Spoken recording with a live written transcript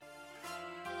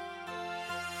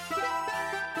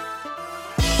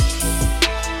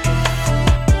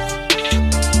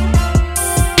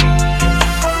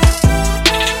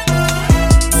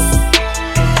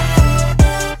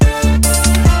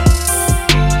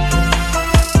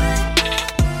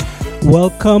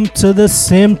Welcome to the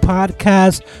Sim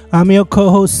Podcast. I'm your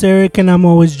co-host Eric, and I'm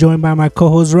always joined by my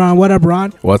co-host Ron. What up,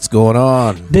 Ron? What's going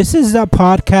on? This is a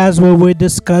podcast where we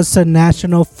discuss the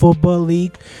National Football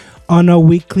League on a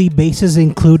weekly basis,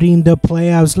 including the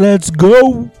playoffs. Let's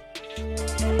go!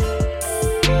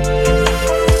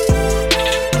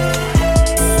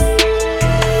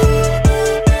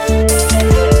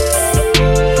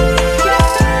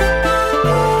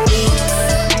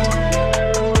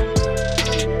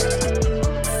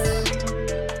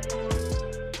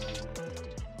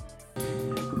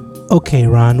 Okay,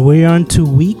 Ron, we're on to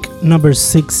week number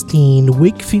 16.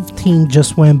 Week 15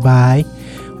 just went by.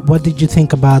 What did you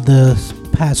think about the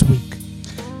past week?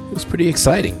 It was pretty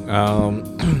exciting.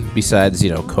 Besides,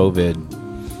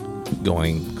 COVID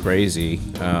going crazy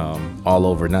all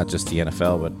over, not just the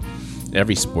NFL, but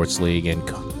every sports league, and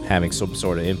having some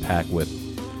sort of impact with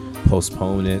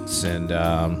postponements and,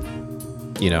 a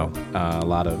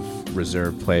lot of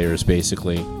reserve players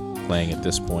basically playing at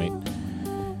this point.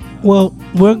 Well,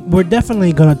 we're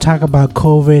definitely going to talk about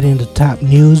COVID in the top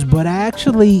news, but I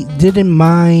actually didn't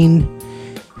mind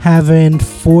having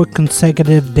 4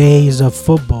 consecutive days of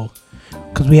football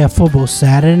because we have football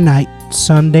Saturday night,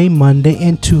 Sunday, Monday,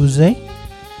 and Tuesday.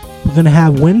 We're going to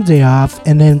have Wednesday off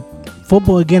and then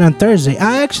football again on Thursday.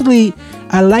 I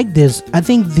like this. I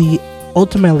think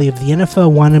ultimately if the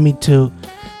NFL wanted me to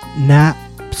not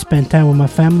spend time with my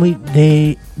family,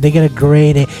 they get a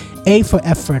grade A for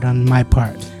effort on my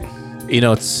part.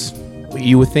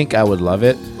 You would think I would love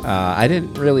it. I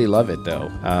didn't really love it, though.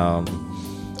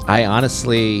 I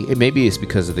honestly, maybe it's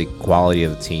because of the quality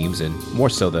of the teams and more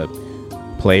so the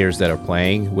players that are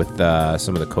playing with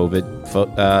some of the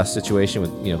COVID situation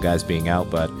with, guys being out.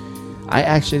 But I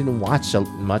actually didn't watch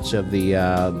much of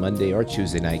the Monday or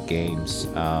Tuesday night games,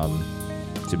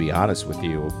 to be honest with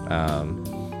you.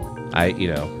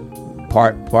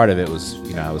 Part of it was,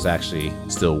 I was actually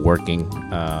still working.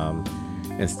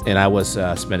 And I was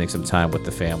spending some time with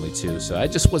the family too, so I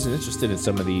just wasn't interested in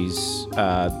some of these,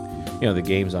 the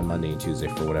games on Monday and Tuesday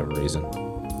for whatever reason.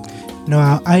 No,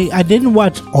 I didn't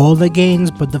watch all the games,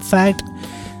 but the fact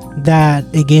that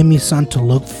it gave me something to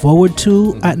look forward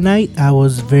to at night, I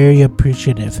was very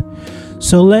appreciative.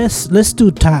 So let's do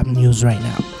top news right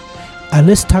now.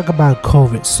 Let's talk about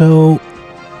COVID. So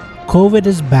COVID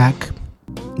is back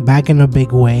in a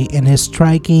big way, and is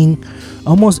striking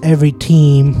almost every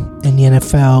team in the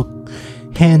NFL,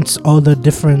 hence all the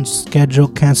different schedule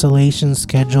cancellations,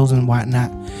 schedules, and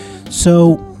whatnot.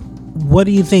 So what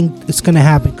do you think is going to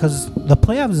happen? Because the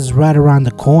playoffs is right around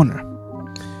the corner.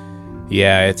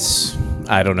 Yeah,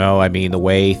 I don't know. I mean, the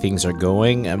way things are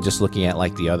going, I'm just looking at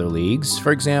like the other leagues,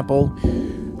 for example.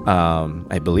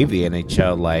 I believe the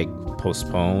NHL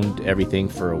postponed everything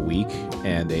for a week,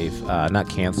 and they've not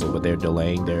canceled, but they're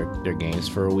delaying their games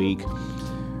for a week.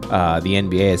 The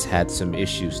NBA has had some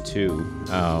issues too.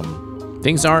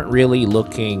 Things aren't really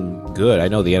looking good. I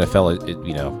know the NFL,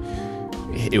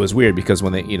 it was weird because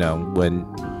when when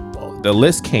the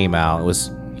list came out, it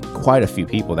was quite a few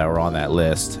people that were on that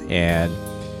list, and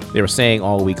they were saying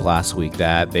all week last week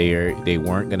that they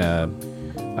weren't gonna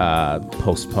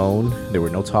postpone. There were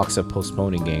no talks of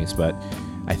postponing games, but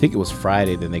I think it was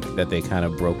Friday that they kind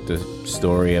of broke the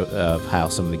story of how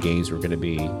some of the games were going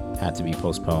to had to be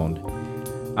postponed.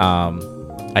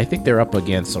 I think they're up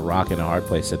against a rock and a hard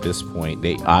place at this point.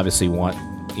 They obviously want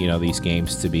these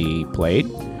games to be played,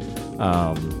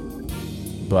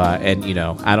 but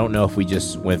I don't know if we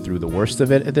just went through the worst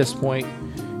of it at this point,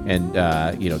 and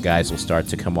guys will start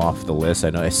to come off the list.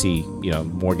 I see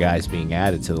more guys being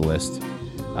added to the list.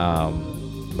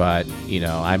 But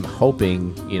I'm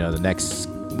hoping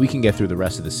we can get through the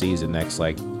rest of the season, next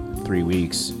 3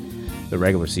 weeks, the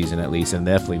regular season at least, and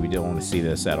definitely we don't want to see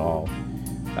this at all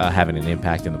having an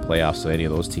impact in the playoffs to any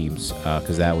of those teams,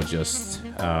 because that would just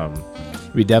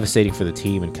be devastating for the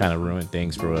team and kind of ruin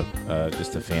things from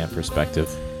just a fan perspective.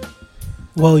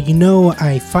 Well,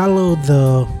 I follow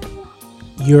the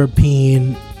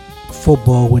European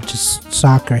football, which is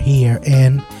soccer here,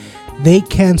 and they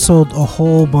canceled a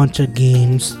whole bunch of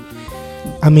games.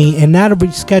 And not a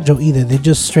reschedule either. They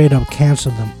just straight up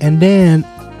canceled them. And then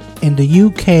in the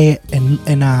UK and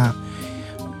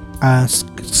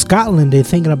Scotland, they're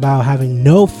thinking about having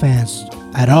no fans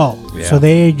at all. Yeah. So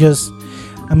they're just,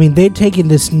 they're taking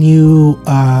this new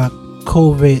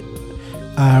COVID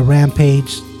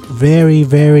rampage very,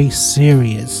 very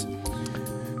serious.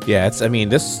 Yeah,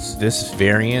 this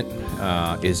variant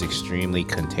is extremely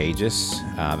contagious.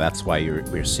 That's why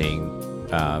we're seeing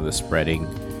the spreading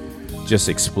just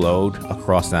explode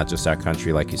across not just our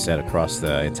country, like you said, across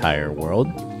the entire world.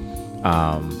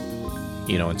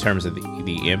 in terms of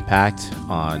the impact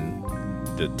on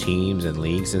the teams and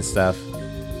leagues and stuff,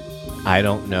 I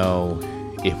don't know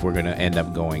if we're going to end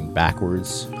up going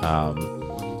backwards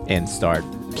and start,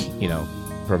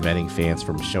 preventing fans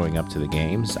from showing up to the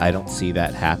games. I don't see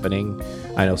that happening.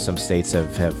 I know some states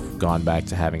have gone back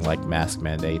to having like mask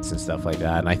mandates and stuff like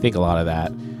that, and I think a lot of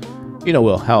that,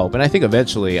 will help. And I think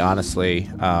eventually, honestly,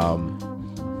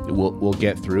 we'll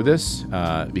get through this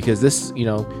because this,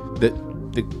 the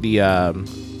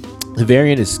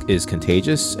variant is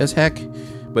contagious as heck.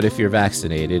 But if you're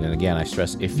vaccinated, and again, I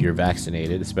stress if you're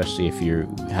vaccinated, especially if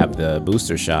you have the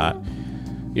booster shot,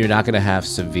 you're not going to have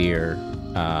severe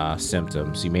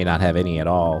symptoms. You may not have any at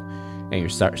all, and you're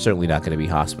certainly not going to be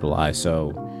hospitalized.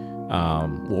 So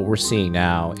what we're seeing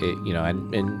now,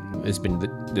 and it's been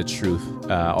the truth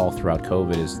all throughout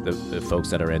COVID, is the folks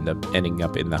that are ending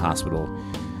up in the hospital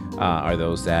are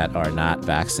those that are not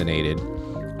vaccinated.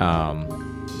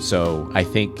 So I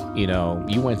think,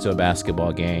 you went to a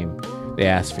basketball game, they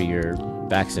asked for your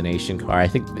vaccination card. I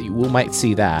think we might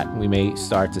see that. We may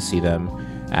start to see them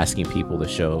asking people to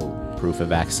show proof of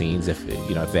vaccines if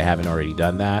they haven't already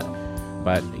done that.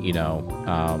 But,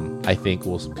 I think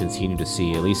we'll continue to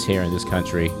see, at least here in this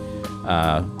country,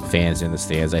 fans in the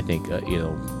stands. I think,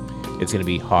 it's going to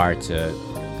be hard to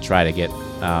try to get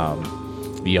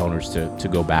the owners to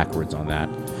go backwards on that.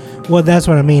 Well, that's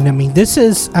what I mean. I mean, this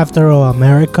is, after all,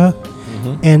 America,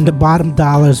 and the bottom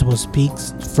dollars will speak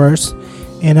first.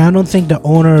 And I don't think the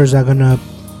owners are going to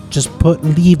just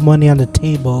leave money on the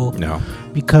table. No.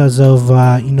 Because of,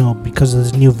 because of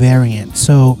this new variant.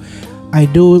 So I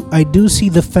do see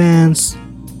the fans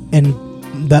and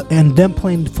them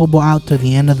playing football out to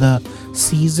the end of the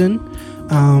season.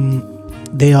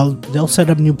 They'll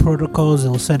set up new protocols.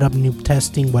 They'll set up new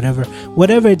testing,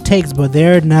 whatever it takes. But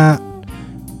they're not,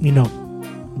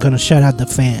 gonna shut out the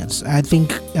fans. I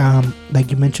think,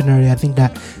 like you mentioned earlier, I think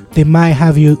that they might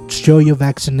have you show your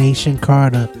vaccination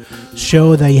card to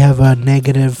show that you have a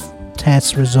negative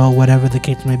test result, whatever the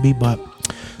case may be. But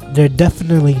they're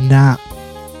definitely not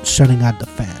shutting out the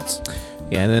fans.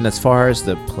 Yeah, and then as far as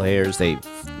the players, they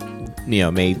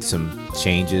made some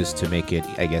changes to make it,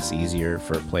 I guess, easier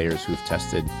for players who've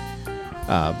tested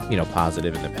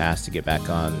positive in the past to get back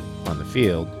on the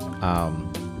field.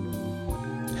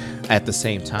 At the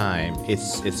same time,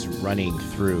 it's running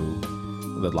through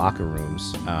the locker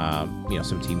rooms.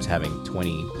 Some teams having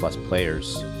 20 plus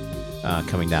players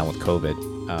coming down with COVID.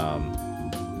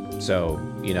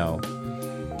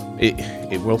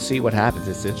 We'll see what happens.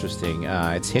 It's interesting.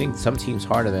 It's hitting some teams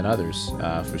harder than others,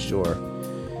 for sure.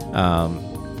 And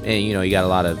you got a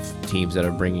lot of teams that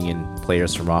are bringing in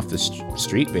players from off the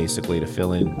street, basically, to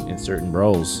fill in certain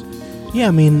roles. Yeah,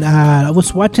 I mean, I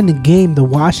was watching the game, the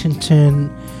Washington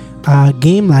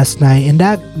game last night, and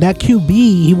that QB,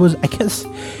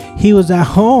 he was at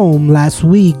home last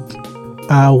week,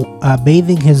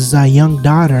 bathing his young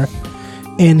daughter,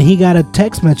 and he got a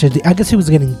text message. I guess he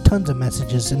was getting tons of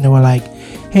messages, and they were like,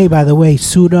 "Hey, by the way,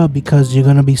 suit up because you're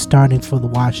gonna be starting for the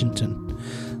Washington."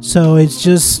 So it's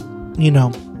just,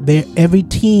 every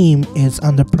team is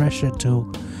under pressure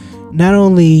to not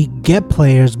only get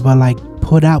players but like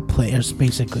put out players,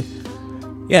 basically.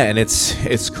 Yeah, and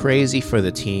it's crazy for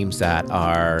the teams that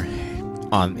are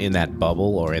in that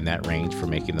bubble or in that range for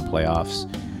making the playoffs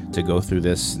to go through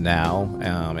this now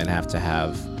and have to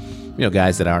have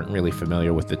guys that aren't really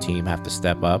familiar with the team have to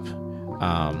step up.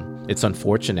 It's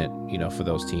unfortunate, for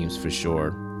those teams for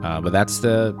sure. But that's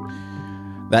the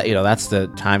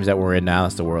times that we're in now.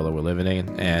 That's the world that we're living in,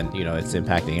 and it's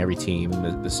impacting every team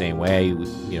the same way.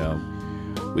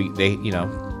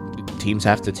 Teams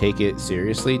have to take it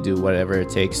seriously, do whatever it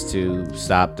takes to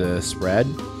stop the spread.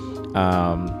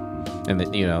 And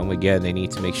again, they need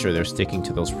to make sure they're sticking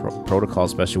to those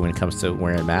protocols, especially when it comes to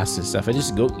wearing masks and stuff, and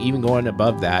just going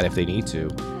above that if they need to,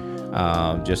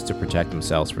 just to protect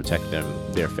themselves, protect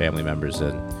their family members,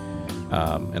 and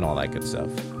all that good stuff.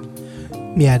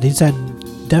 Yeah, these are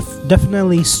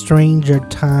definitely stranger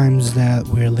times that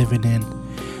we're living in.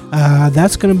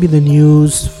 That's going to be the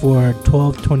news for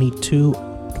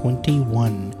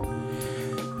 12/22/21.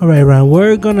 All right, Ron,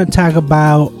 we're going to talk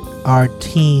about our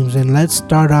teams, and let's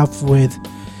start off with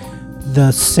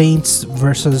the Saints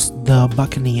versus the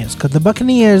Buccaneers, because the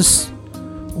Buccaneers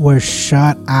were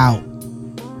shut out.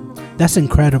 That's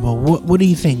incredible. What do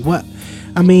you think?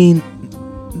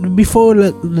 Before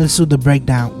let's do the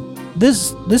breakdown.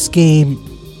 This game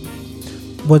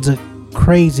was a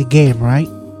crazy game, right?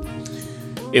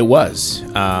 It was.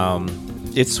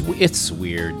 It's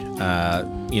weird.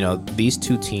 These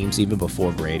two teams, even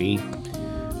before Brady,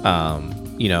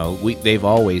 they've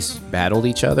always battled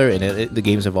each other, and the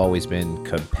games have always been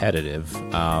competitive.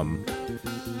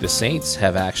 The Saints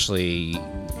have actually,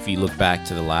 if you look back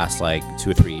to the last 2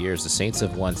 or 3 years, the Saints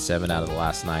have won 7 out of the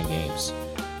last 9 games.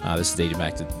 This is dating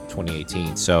back to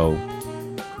 2018. So,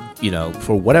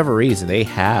 for whatever reason, they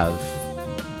have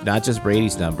not just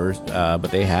Brady's numbers,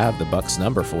 but they have the Bucs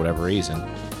number for whatever reason.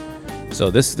 So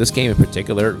this game in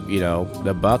particular,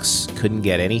 the Bucs couldn't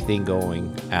get anything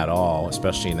going at all,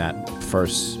 especially in that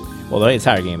first. Well, the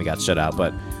entire game they got shut out,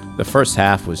 but the first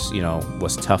half was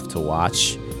tough to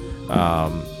watch.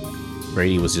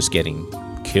 Brady was just getting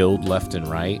killed left and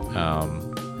right.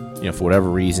 For whatever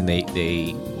reason, they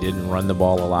didn't run the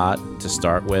ball a lot to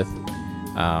start with,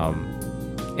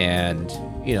 and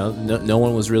no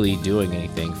one was really doing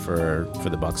anything for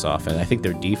the Bucs offense. I think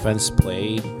their defense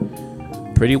played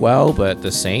pretty well, but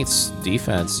the Saints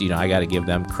defense, I got to give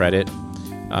them credit.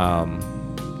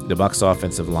 The Bucs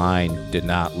offensive line did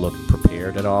not look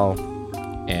prepared at all,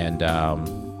 and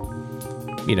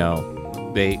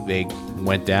they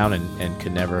went down and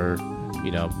could never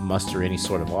muster any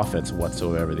sort of offense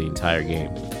whatsoever the entire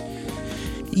game.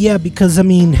 Yeah, because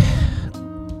when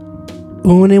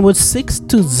it was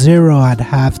 6-0 at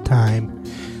halftime,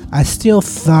 I still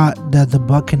thought that the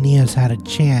Buccaneers had a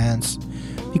chance,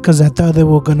 because I thought they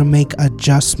were going to make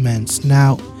adjustments.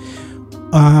 Now,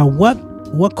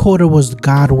 what quarter was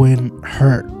Godwin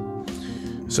hurt?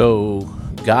 So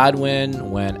Godwin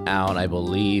went out, I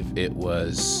believe it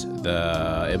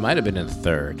might have been in the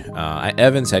third.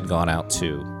 Evans had gone out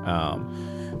too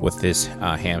with this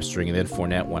hamstring, and then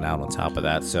Fournette went out on top of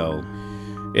that. So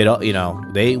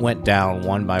they went down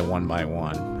one by one.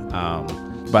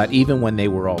 But even when they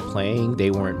were all playing,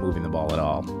 they weren't moving the ball at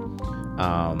all.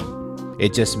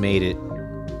 It just made it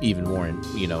even more,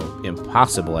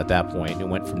 impossible at that point. It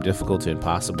went from difficult to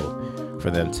impossible for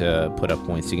them to put up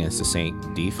points against the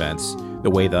Saint defense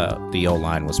the way the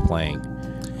O-line was playing.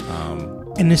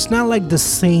 And it's not like the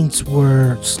Saints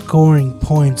were scoring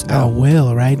points at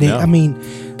will, right?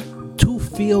 2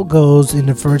 field goals in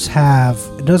the first half.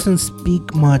 It doesn't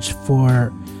speak much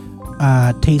for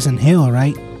Taysom Hill,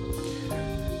 right?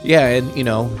 Yeah, and,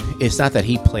 it's not that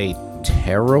he played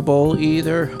terrible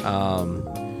either.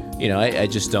 I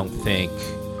just don't think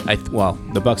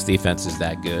the Bucs defense is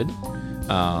that good,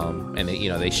 and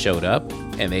they showed up,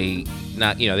 and they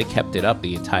kept it up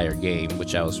the entire game,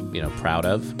 which I was proud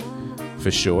of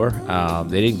for sure.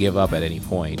 They didn't give up at any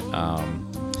point,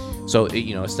 so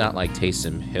it's not like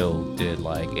Taysom Hill did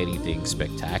anything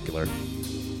spectacular,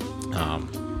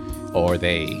 or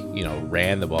they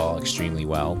ran the ball extremely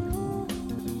well.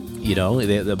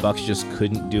 The Bucs just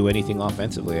couldn't do anything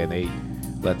offensively, and they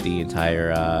let the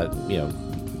entire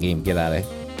game get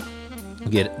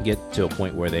to a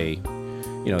point where they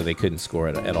couldn't score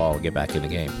at all, get back in the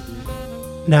game.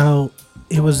 Now,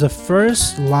 it was the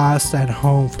first loss at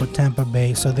home for Tampa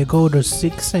Bay, so they go to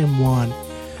 6-1.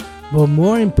 But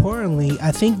more importantly,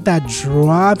 I think that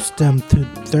drops them to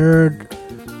third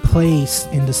place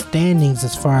in the standings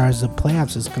as far as the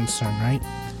playoffs is concerned, right?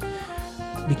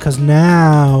 Because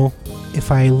now,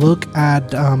 if I look at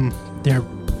their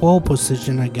pole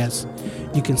position, I guess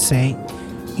you can say,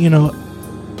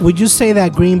 would you say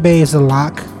that Green Bay is a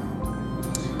lock?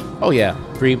 Oh yeah,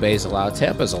 Green Bay is a lock.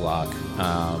 Tampa's a lock.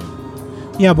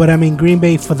 Yeah, but Green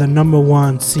Bay for the number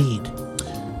 1 seed.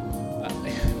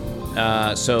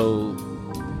 So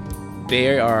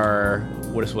they are.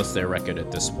 What's their record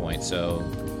at this point? So,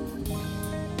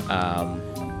 I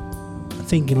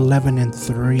think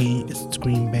 11-3 is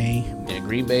Green Bay. Yeah,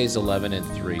 Green Bay's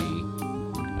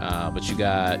 11-3, but you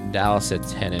got Dallas at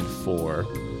 10-4,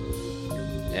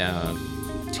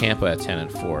 Tampa at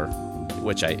 10-4,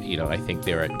 which I think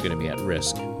they're going to be at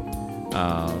risk,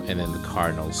 and then the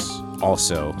Cardinals,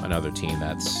 also another team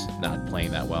that's not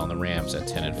playing that well, and the Rams at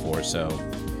 10-4. So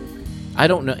I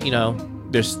don't know.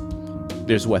 There's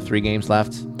 3 games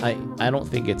left. I don't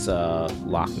think it's a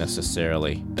lock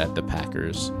necessarily that the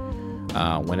Packers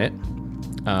win it,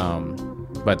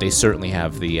 but they certainly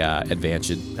have the advantage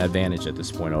at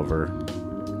this point over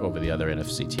the other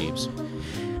NFC teams.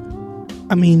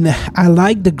 I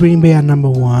like the Green Bay at number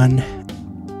 1,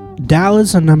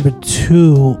 Dallas at number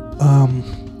 2.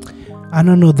 I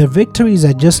don't know, their victories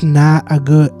are just not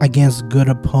good against good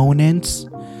opponents,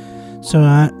 so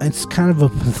it's kind of a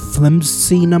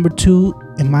flimsy number 2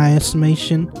 in my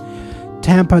estimation.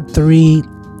 Tampa 3,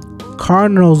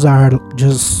 Cardinals are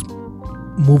just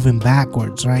moving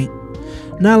backwards, right?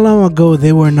 Not long ago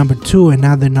they were number 2 and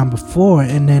now they're number 4,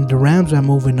 and then the Rams are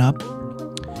moving up.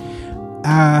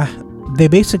 They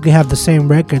basically have the same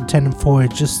record, 10-4.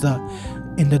 It's just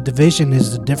in the division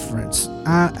is the difference.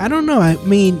 I don't know.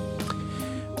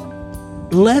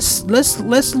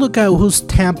 let's look at who's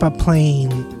Tampa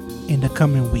playing in the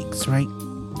coming weeks, right?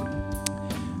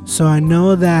 So I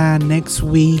know that next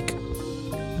week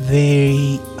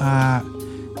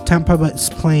Tampa is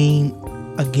playing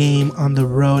a game on the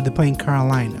road. They're playing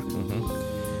Carolina.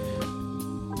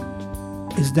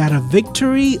 Is that a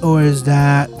victory or is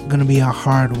that gonna be a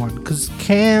hard one? Because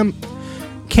Cam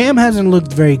hasn't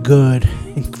looked very good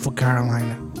for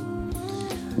Carolina.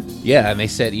 Yeah, and they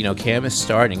said Cam is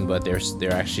starting, but they're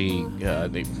actually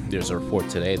there's a report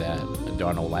today that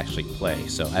Darnold will actually play.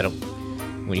 So I don't.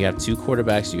 When you have two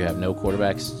quarterbacks, you have no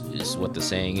quarterbacks is what the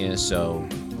saying is. So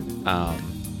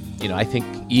I think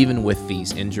even with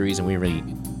these injuries, and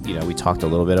we talked a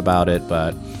little bit about it,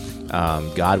 but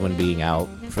Godwin being out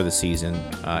for the season,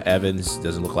 Evans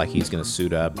doesn't look like he's going to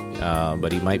suit up,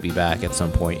 but he might be back at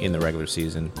some point in the regular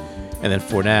season. And then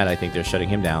Fournette, I think they're shutting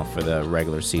him down for the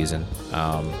regular season.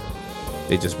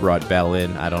 They just brought Bell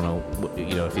in. I don't know,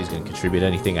 if he's going to contribute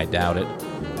anything. I doubt it.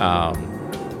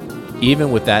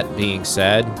 Even with that being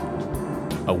said,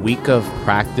 a week of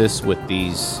practice with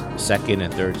these second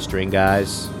and third string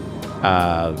guys,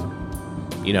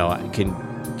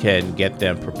 can get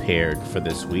them prepared for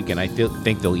this week, and I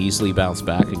think they'll easily bounce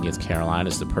back against Carolina.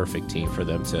 Is the perfect team for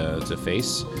them to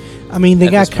face. I mean, they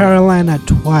got Carolina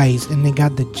twice, and they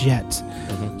got the Jets.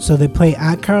 So they play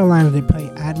at Carolina, they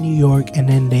play at New York, and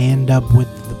then they end up with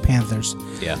the Panthers.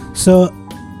 Yeah. So,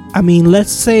 I mean,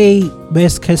 let's say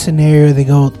best case scenario, they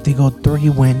go 3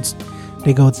 wins,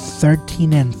 they go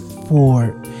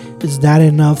 13-4. Is that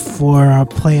enough for a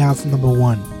playoff number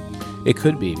 1? It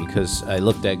could be, because I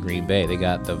looked at Green Bay. They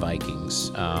got the Vikings.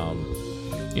 And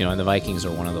the Vikings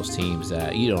are one of those teams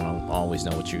that you don't always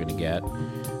know what you're going to get.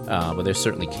 But they're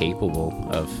certainly capable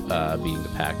of beating the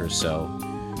Packers. So,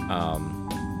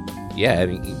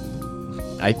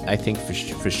 I think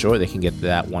for sure they can get to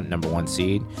that number 1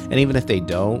 seed. And even if they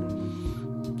don't,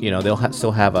 they'll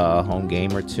still have a home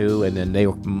game or two, and then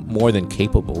they're more than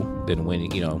capable than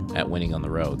winning. At winning on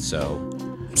the road. So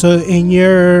in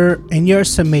your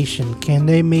summation, can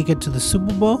they make it to the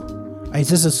Super Bowl? Is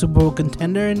this a Super Bowl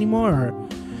contender anymore?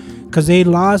 Because they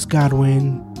lost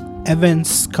Godwin,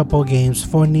 Evans couple games,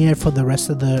 Fournette for the rest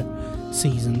of the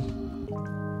season.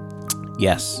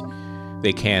 Yes,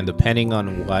 they can, depending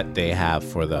on what they have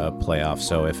for the playoffs.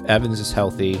 So if Evans is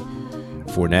healthy,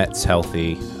 Fournette's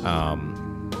healthy,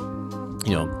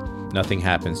 nothing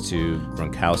happens to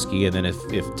Gronkowski, and then if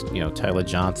Tyler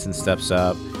Johnson steps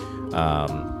up,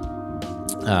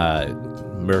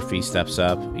 Murphy steps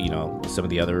up, some of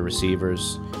the other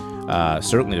receivers,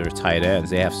 certainly their tight ends,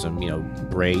 they have some,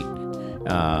 great,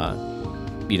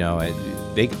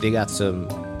 they got some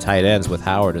tight ends with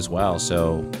Howard as well.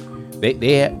 So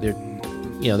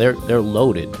they're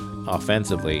loaded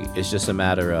offensively. It's just a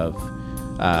matter of,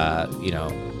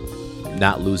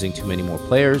 not losing too many more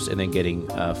players and then getting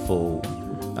a full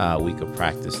week of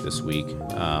practice this week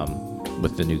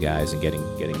with the new guys and getting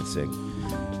in sync.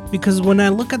 Because when I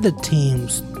look at the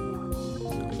teams,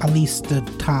 at least the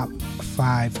top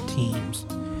 5 teams,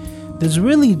 there's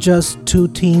really just 2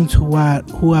 teams who I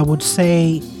would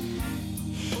say,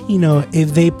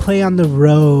 if they play on the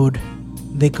road,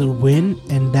 they could win,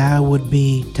 and that would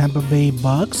be Tampa Bay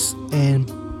Bucks and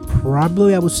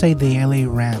probably I would say the LA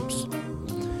Rams.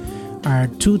 Are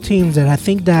 2 teams that I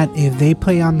think that if they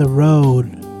play on the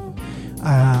road,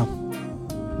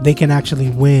 they can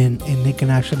actually win and they can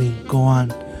actually go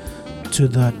on to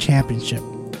the championship.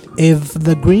 If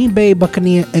the Green Bay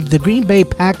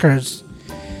Packers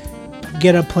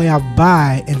get a playoff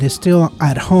bye and they're still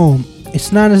at home,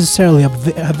 it's not necessarily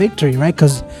a victory, right?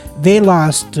 Because they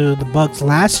lost to the Bucks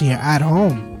last year at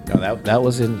home. No, that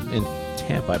was in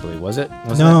Tampa, I believe. Was it?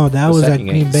 That was at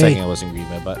Green Bay. Second, it was in Green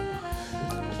Bay, but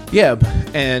yeah.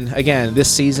 And again, this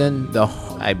season,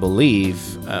 I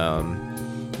believe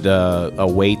the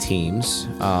away teams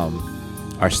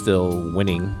are still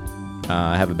winning.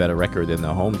 Have a better record than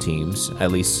the home teams.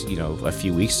 At least, a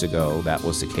few weeks ago, that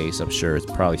was the case. I'm sure it's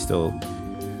probably still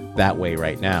that way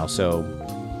right now. So,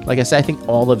 like I said, I think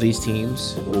all of these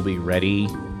teams will be ready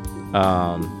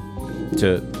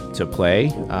to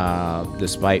play,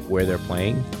 despite where they're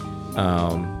playing.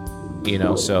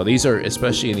 So these are,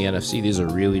 especially in the NFC, these are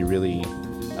really, really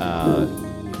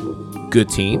good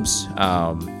teams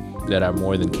that are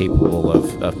more than capable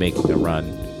of making a run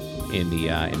in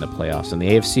the playoffs. In the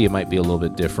AFC, it might be a little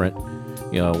bit different.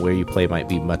 Where you play might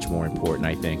be much more important,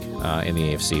 I think, in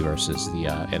the AFC versus the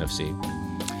NFC.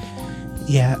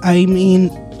 Yeah, I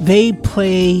mean, they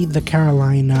play the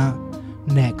Carolina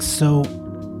next. So,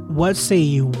 what say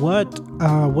you?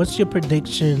 What's your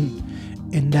prediction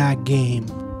in that game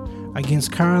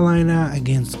against Carolina,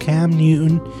 against Cam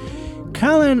Newton?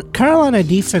 Carolina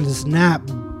defense is not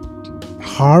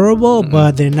horrible,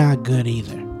 but they're not good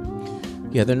either.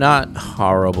 Yeah, they're not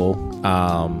horrible.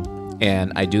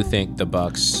 And I do think the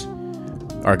Bucks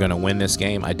are going to win this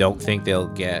game. I don't think they'll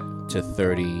get to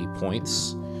 30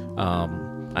 points.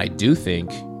 I do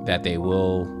think that they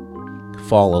will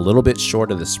fall a little bit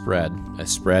short of the spread. A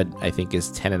spread, I think, is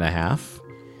 10.5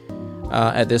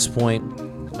 at this point.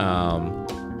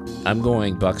 I'm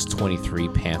going Bucks 23,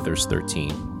 Panthers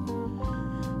 13.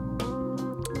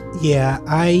 Yeah,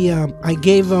 I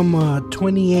gave them a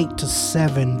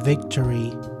 28-7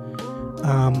 victory.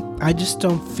 I just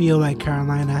don't feel like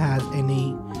Carolina has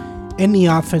any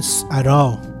offense at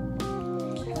all.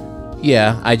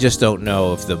 Yeah, I just don't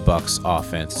know if the Bucks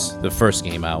offense, the first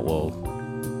game out, will,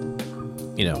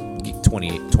 get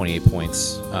 28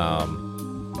 points.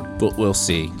 But we'll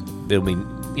see. They'll be,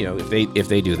 if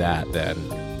they do that, then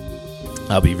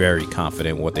I'll be very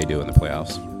confident in what they do in the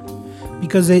playoffs.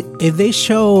 Because if they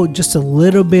show just a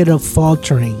little bit of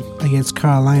faltering against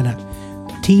Carolina,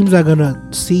 teams are gonna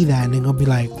see that and they're gonna be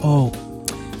like, "Oh,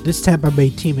 this Tampa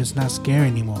Bay team is not scary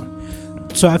anymore."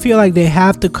 So I feel like they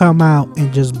have to come out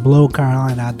and just blow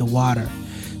Carolina out the water,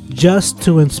 just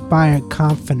to inspire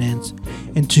confidence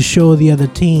and to show the other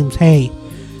teams, "Hey,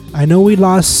 I know we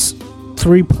lost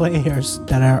 3 players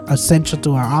that are essential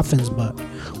to our offense, but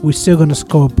we're still gonna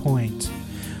score points."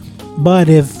 But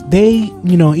if they,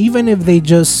 even if they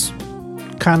just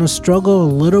kind of struggle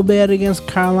a little bit against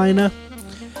Carolina,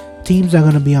 teams are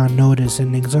gonna be on notice,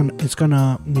 and it's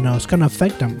gonna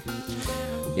affect them.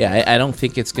 Yeah, I don't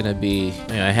think it's gonna be.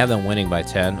 I have them winning by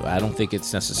 10. I don't think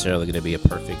it's necessarily gonna be a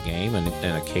perfect game and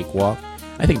a cakewalk.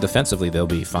 I think defensively they'll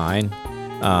be fine.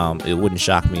 It wouldn't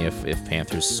shock me if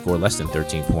Panthers score less than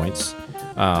 13 points.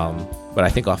 But I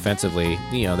think offensively,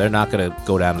 they're not gonna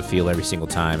go down the field every single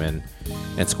time and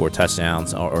score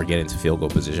touchdowns or get into field goal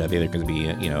position. I think there's going to be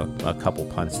a couple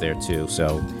punts there too.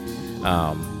 So,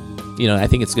 I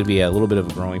think it's going to be a little bit of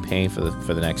a growing pain for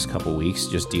the next couple weeks,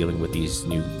 just dealing with these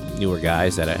newer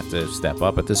guys that have to step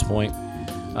up at this point.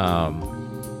 But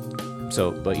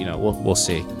we'll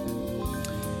see.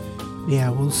 Yeah,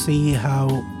 we'll see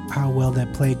how well they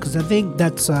play, because I think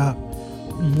that's a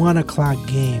 1:00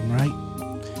 game, right?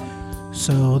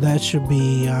 So that should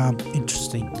be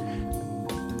interesting.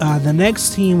 The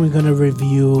next team we're going to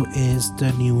review is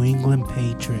the New England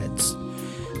Patriots.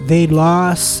 They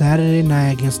lost Saturday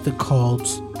night against the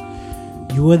Colts.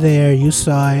 You were there. You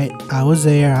saw it. I was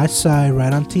there. I saw it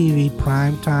right on TV,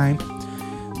 prime time.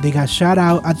 They got shot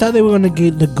out. I thought they were going to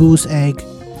get the goose egg.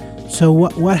 So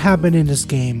what happened in this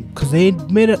game? Because they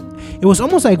made it. It was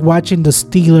almost like watching the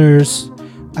Steelers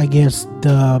against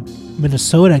the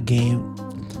Minnesota game,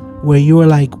 where you were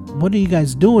like, what are you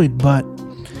guys doing? But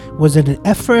was it an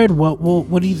effort? What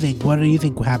do you think? What do you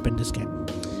think happened this game?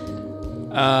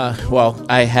 Well,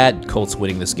 I had Colts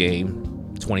winning this game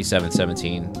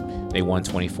 27-17. They won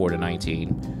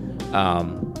 24-19.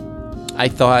 I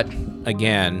thought,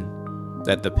 again,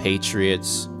 that the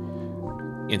Patriots,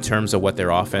 in terms of what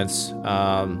their offense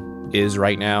is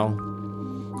right now,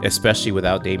 especially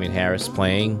without Damien Harris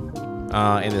playing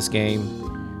in this game,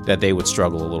 that they would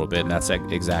struggle a little bit, and that's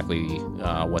exactly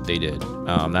what they did.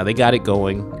 Now, they got it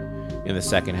going in the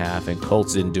second half, and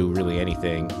Colts didn't do really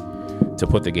anything to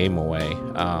put the game away.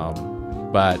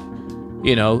 But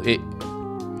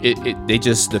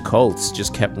the Colts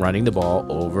just kept running the ball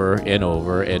over and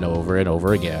over and over and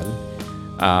over again.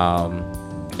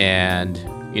 And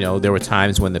there were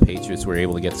times when the Patriots were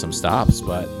able to get some stops,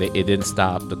 but it didn't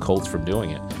stop the Colts from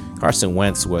doing it. Carson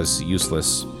Wentz was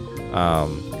useless.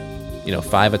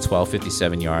 5 of 12,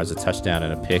 57 yards, a touchdown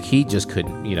and a pick. He just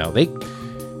couldn't,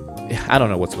 I don't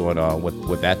know what's going on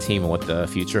with that team and what the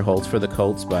future holds for the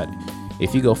Colts, but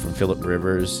if you go from Phillip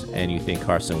Rivers and you think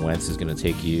Carson Wentz is going to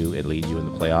take you and lead you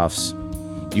in the playoffs,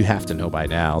 you have to know by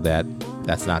now that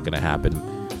that's not going to happen.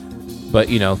 But,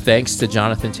 thanks to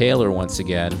Jonathan Taylor once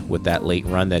again with that late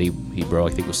run that he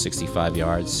broke, I think it was 65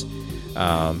 yards.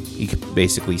 He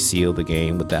basically sealed the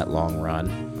game with that long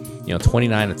run.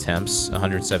 29 attempts,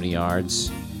 170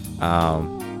 yards.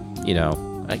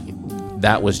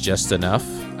 That was just enough,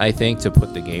 I think, to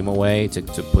put the game away, to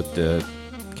put the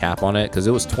cap on it, because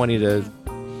it was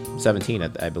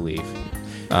 20-17, I believe,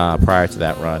 prior to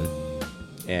that run.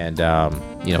 And,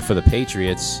 for the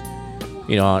Patriots,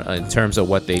 in terms of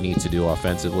what they need to do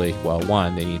offensively, well,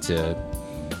 one, they need to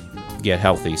get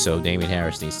healthy, so Damien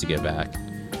Harris needs to get back.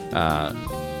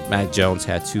 Matt Jones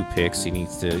had 2 picks. He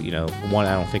needs to, one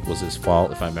I don't think was his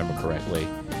fault, if I remember correctly.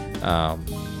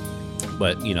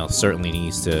 But certainly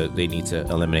they need to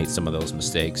eliminate some of those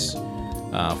mistakes.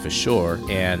 for sure.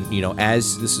 And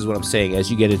as this is what I'm saying, as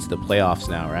you get into the playoffs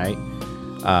now, right,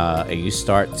 and you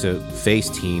start to face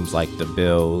teams like the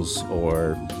Bills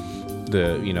or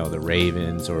the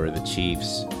Ravens or the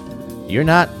Chiefs, you're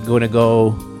not going to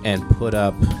go and put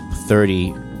up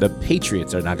 30. The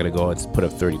Patriots are not going to go and put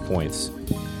up 30 points.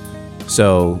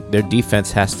 So their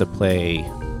defense has to play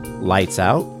lights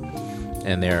out,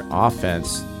 and their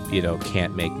offense,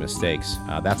 can't make mistakes.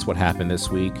 That's what happened this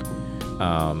week,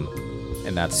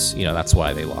 and that's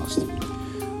why they lost.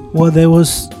 Well,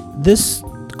 this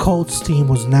Colts team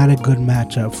was not a good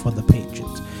matchup for the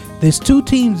Patriots. There's two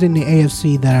teams in the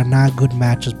AFC that are not good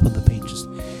matchups for the Patriots.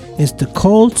 It's the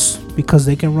Colts because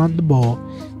they can run the ball,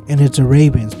 and it's the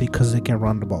Ravens because they can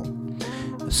run the ball.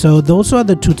 So those are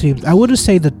the two teams. I wouldn't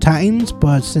say the Titans,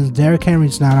 but since Derrick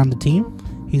Henry's not on the team,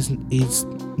 he's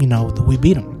we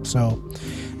beat him. So,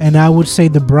 and I would say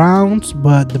the Browns,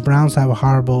 but the Browns have a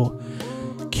horrible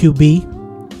QB.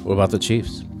 What about the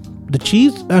Chiefs? The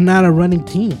Chiefs are not a running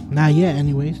team, not yet,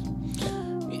 anyways.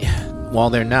 Well,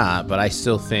 they're not, but I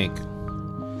still think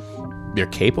they're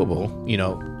capable.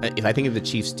 If I think of the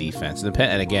Chiefs' defense,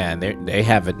 and again, they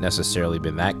haven't necessarily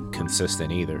been that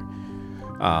consistent either.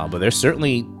 But they're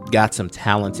certainly got some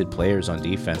talented players on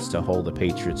defense to hold the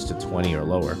Patriots to 20 or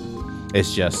lower.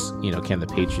 It's just, can the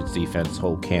Patriots defense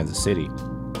hold Kansas City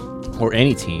or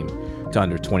any team to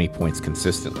under 20 points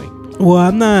consistently? Well,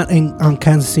 I'm not on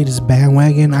Kansas City's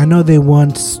bandwagon. I know they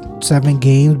won 7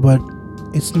 games, but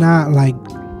it's not like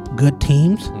good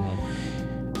teams.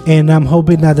 Mm-hmm. And I'm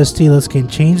hoping that the Steelers can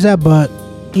change that. But,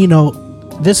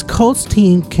 this Colts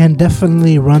team can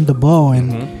definitely run the ball.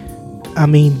 And, I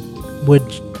mean, with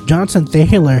Jonathan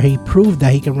Taylor, he proved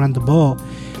that he can run the ball.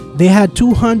 They had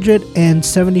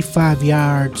 275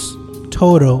 yards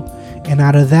total, and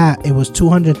out of that, it was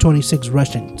 226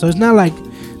 rushing. So it's not like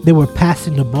they were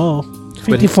passing the ball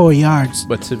 54 yards.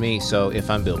 But to me, so if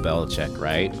I'm Bill Belichick,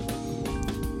 right,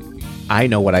 I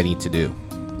know what I need to do.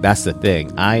 That's the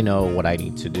thing. I know what I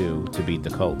need to do to beat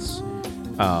the Colts.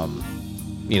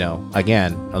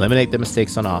 Again, eliminate the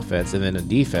mistakes on offense, and then on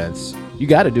defense, you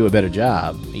got to do a better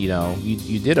job. You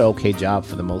did an okay job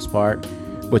for the most part,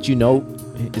 but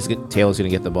Taylor's going to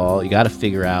get the ball. You got to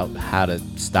figure out how to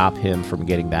stop him from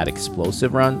getting that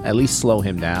explosive run, at least slow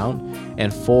him down,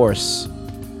 and force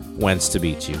Wentz to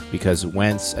beat you. Because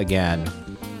Wentz, again,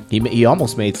 he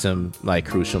almost made some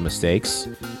crucial mistakes.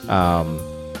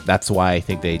 That's why I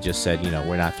think they just said,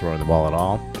 we're not throwing the ball at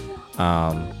all.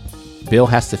 Bill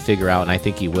has to figure out, and I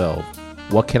think he will,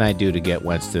 what can I do to get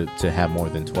Wentz to have more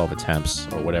than 12 attempts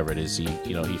or whatever it is he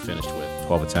finished with,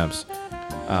 12 attempts.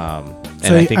 Are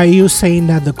you saying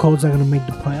that the Colts are going to make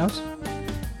the playoffs?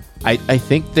 I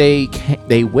think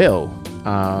they will,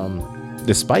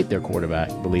 despite their quarterback,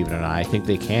 believe it or not. I think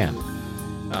they can.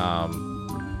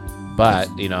 But,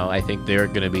 I think they're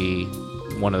going to be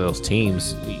one of those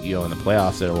teams, in the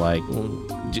playoffs that are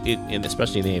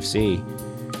especially in the AFC,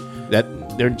 that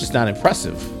they're just not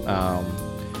impressive.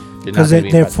 Because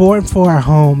they're 4-4 at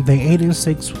home. They're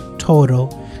 8-6 total.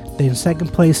 They're in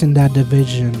second place in that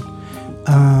division.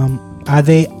 Are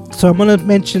they? So I'm gonna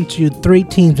mention to you 3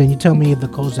 teams, and you tell me if the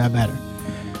Colts are better.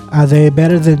 Are they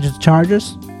better than the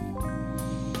Chargers?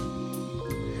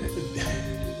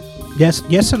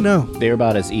 Yes or no? They're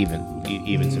about as even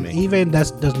to me. Even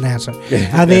that doesn't answer.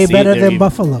 Are they better than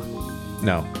Buffalo?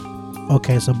 No.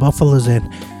 Okay, so Buffalo's in.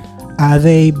 Are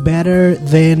they better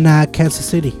than Kansas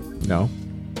City? No.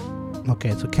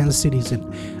 Okay, so Kansas City's in.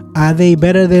 Are they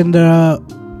better than the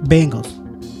Bengals?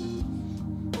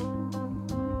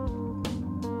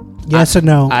 Yes or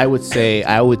no? I would say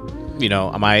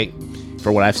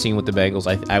for what I've seen with the Bengals,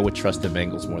 I would trust the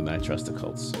Bengals more than I trust the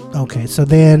Colts. Okay, so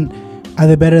then are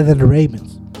they better than the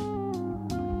Ravens?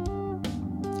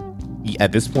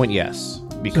 At this point, yes.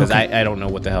 Because okay. I don't know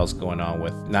what the hell's going on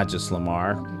with not just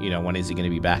Lamar. When is he going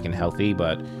to be back and healthy?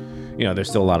 But there's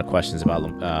still a lot of questions about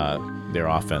their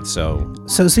offense. So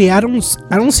see, I don't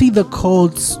see the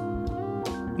Colts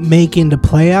making the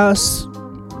playoffs,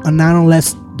 not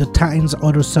unless the Titans all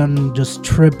of a sudden just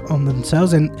trip on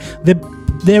themselves, and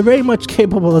they're very much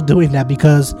capable of doing that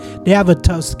because they have a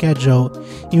tough schedule,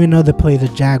 even though they play the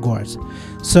Jaguars.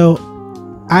 So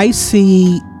I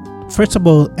see, first of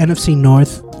all, NFC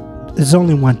North. There's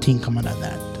only one team coming out of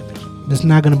that division. There's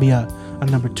not going to be a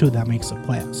number 2 that makes the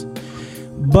playoffs.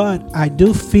 But I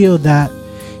do feel that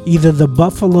either the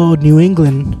Buffalo, New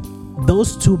England,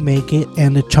 those 2 make it,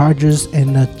 and the Chargers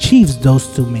and the Chiefs, those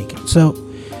 2 make it. So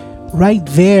right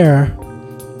there,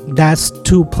 that's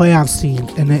 2 playoff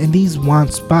teams, and in these one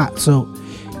spot. So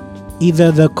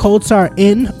either the Colts are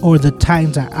in, or the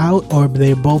Titans are out, or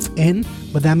they're both in.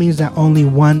 But that means that only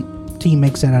one team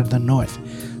makes it out of the North.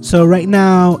 So right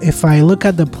now, if I look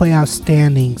at the playoff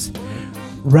standings,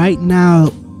 right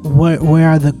now, where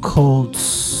are the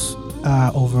Colts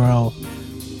overall?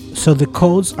 So the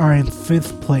Colts are in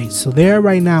 5th place. So they're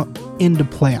right now in the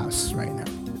playoffs right now.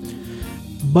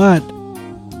 But,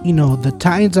 the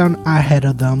Titans are ahead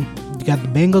of them. You got the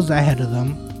Bengals ahead of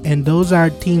them. And those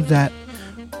are teams that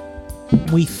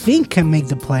we think can make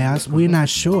the playoffs. We're not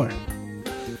sure.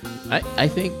 I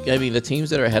think the teams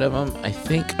that are ahead of them, I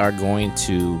think, are going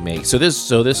to make. So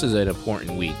this is an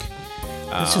important week.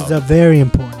 This is a very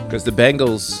important because the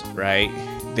Bengals, right?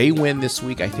 They win this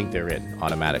week, I think they're in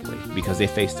automatically because they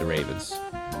face the Ravens.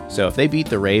 So if they beat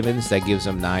the Ravens, that gives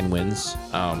them 9 wins.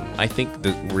 I think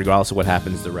that regardless of what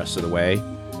happens the rest of the way,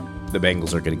 the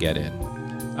Bengals are going to get in.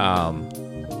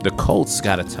 The Colts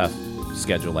got a tough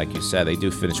schedule, like you said. They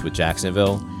do finish with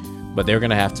Jacksonville, but they're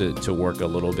going to have to work a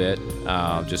little bit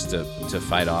just to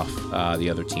fight off the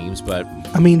other teams. But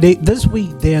this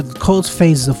week, the Colts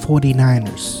face the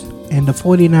 49ers. And the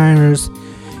 49ers,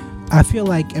 I feel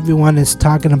like everyone is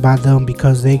talking about them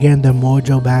because they're getting their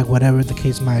mojo back, whatever the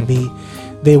case might be.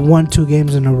 They won 2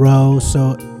 games in a row.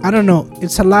 So, I don't know.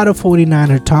 It's a lot of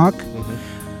 49er talk.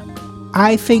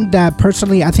 I think that,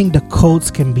 personally, I think the Colts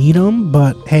can beat them.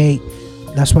 But, hey,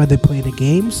 that's why they play the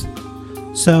games.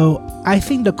 So, I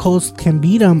think the Colts can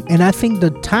beat them. And I think the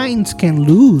Titans can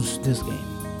lose this game.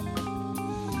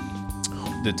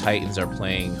 The Titans are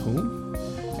playing who?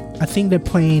 I think they're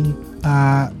playing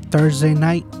Thursday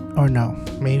night. Or no,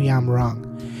 maybe I'm wrong.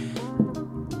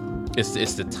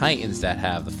 It's the Titans that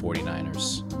have the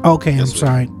 49ers. Okay, I'm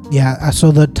sorry. Yeah,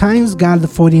 so the Titans got the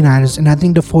 49ers, and I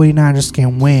think the 49ers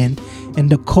can win. And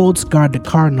the Colts guard the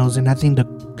Cardinals, and I think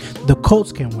the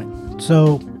Colts can win.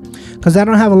 So, because I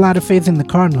don't have a lot of faith in the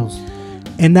Cardinals.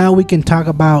 And now we can talk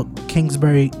about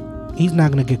Kingsbury. He's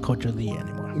not going to get Coach of the Year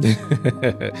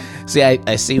anymore. See,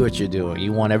 I see what you're doing.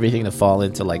 You want everything to fall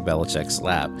into like Belichick's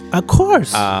lap. Of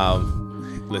course.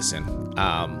 Listen,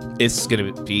 it's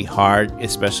going to be hard,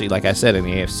 especially, like I said, in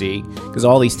the AFC, because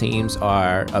all these teams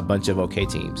are a bunch of okay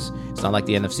teams. It's not like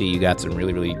the NFC. You got some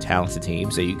really, really talented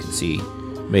teams that you can see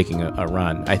making a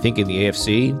run. I think in the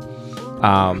AFC,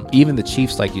 even the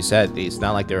Chiefs, like you said, it's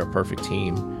not like they're a perfect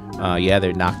team. Yeah,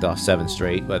 they're knocked off 7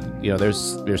 straight, but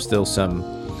there's still some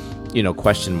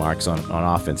question marks on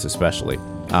offense, especially.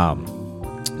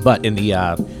 But in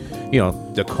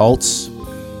the Colts.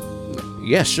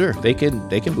 Yeah, sure. They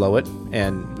can blow it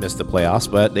and miss the playoffs,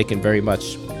 but they can very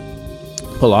much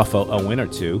pull off a win or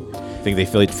two. I think they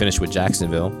finish with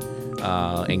Jacksonville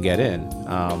and get in.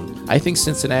 I think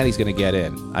Cincinnati's going to get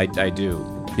in. I do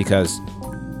because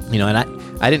and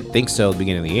I didn't think so at the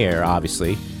beginning of the year,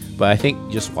 obviously, but I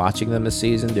think just watching them this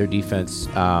season, their defense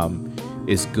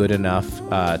is good enough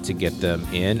to get them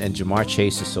in. And Jamar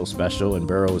Chase is so special, and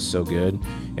Burrow is so good.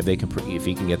 If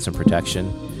he can get some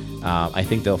protection. I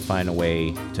think they'll find a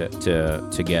way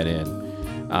to get in.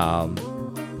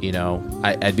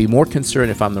 I'd be more concerned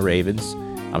if I'm the Ravens.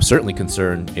 I'm certainly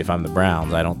concerned if I'm the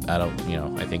Browns.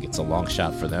 I think it's a long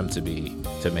shot for them to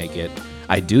make it.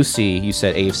 I do see, you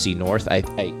said AFC North.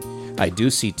 I do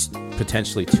see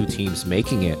potentially 2 teams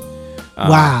making it.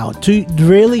 Wow.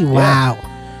 Really? Yeah. Wow.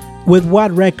 With what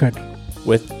record?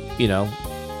 With,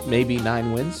 maybe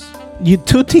 9 wins.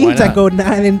 2 teams that go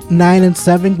 9 and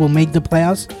 7 will make the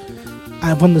playoffs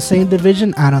from the same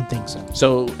division? I don't think so.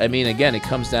 So, again, it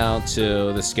comes down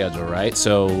to the schedule, right?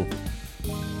 So,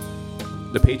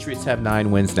 the Patriots have 9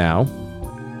 wins now.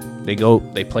 They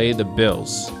play the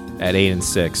Bills at 8 and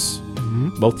 6.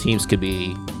 Mm-hmm. Both teams could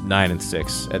be 9 and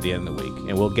 6 at the end of the week,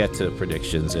 and we'll get to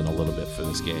predictions in a little bit for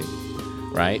this game,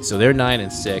 right? So they're 9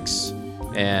 and 6,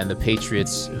 and the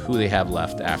Patriots, who they have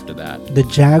left after that? The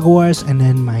Jaguars and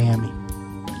then Miami.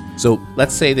 So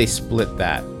let's say they split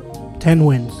that. 10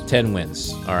 wins. 10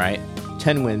 wins, all right?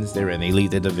 10 wins, they're in. They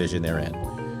lead the division, they're in.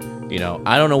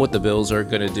 I don't know what the Bills are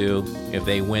going to do if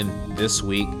they win this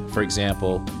week, for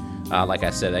example. Like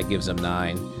I said, that gives them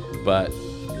 9. But,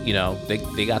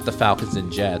 they got the Falcons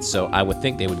and Jets, so I would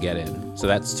think they would get in. So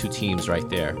that's 2 teams right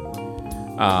there.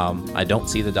 I don't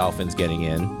see the Dolphins getting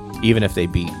in, even if they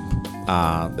beat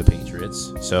the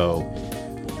Patriots. So,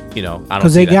 I don't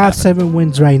because they got 7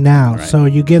 wins right now. Right. So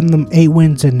you give them 8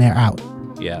 wins and they're out.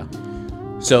 Yeah.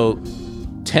 So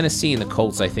Tennessee and the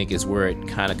Colts, I think, is where it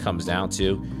kind of comes down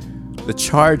to. The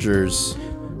Chargers.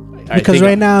 Because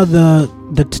right now the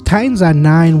Titans are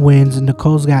 9 wins and the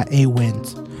Colts got 8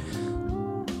 wins.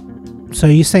 So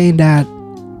you're saying that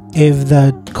if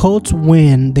the Colts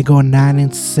win, they go 9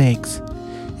 and 6,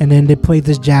 and then they play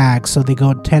the Jags, so they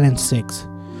go 10 and 6.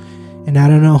 And I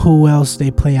don't know who else they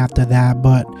play after that,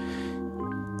 but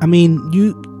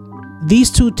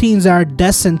these two teams are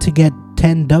destined to get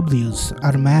 10 W's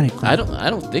automatically. I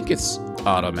don't think it's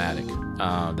automatic.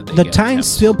 That they The get Titans attempts.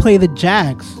 still play the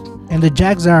Jags, and the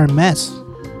Jags are a mess.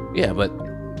 Yeah, but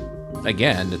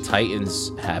again, the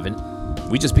Titans haven't.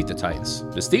 We just beat the Titans.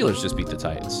 The Steelers just beat the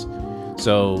Titans.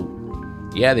 So,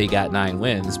 yeah, they got 9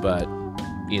 wins, but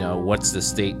what's the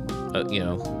state?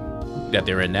 That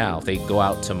they're in now. If they go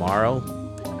out tomorrow,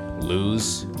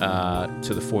 lose to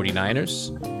the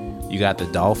 49ers, you got the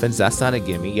Dolphins. That's not a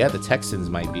gimme. Yeah, the Texans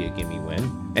might be a gimme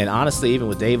win. And honestly, even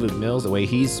with David Mills, the way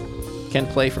he's can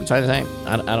play from time to time,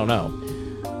 I don't know.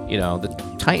 The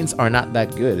Titans are not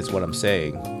that good, is what I'm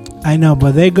saying. I know,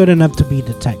 but they're good enough to beat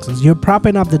the Texans. You're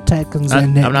propping up the Texans,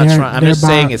 and I'm not trying. I'm just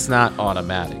saying it's not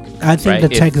automatic. I think right? the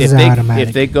Texans are automatic.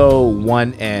 If they go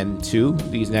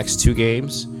 1-2 these next 2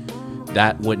 games,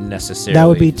 that wouldn't necessarily. That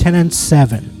would be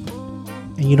 10-7,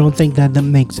 and you don't think that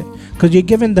makes it because you're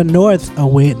giving the North a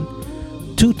win.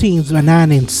 2 teams are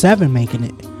 9-7 making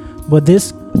it, but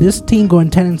this team going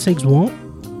 10-6 won't.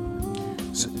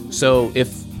 So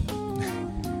if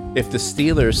the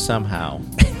Steelers somehow.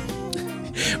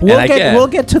 We'll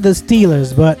get to the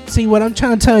Steelers, but see what I'm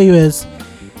trying to tell you is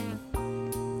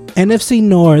NFC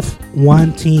North,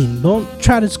 one team. Don't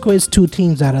try to squeeze 2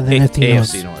 teams out of the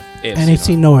NFC North.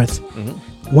 NFC North.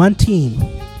 Mm-hmm. One team.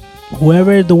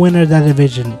 Whoever the winner of that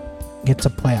division gets a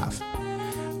playoff.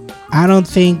 I don't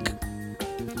think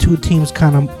 2 teams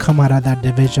kind of come out of that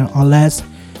division unless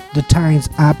the Titans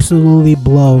absolutely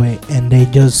blow it and they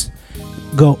just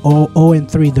go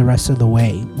 0-3 the rest of the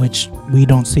way, which we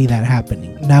don't see that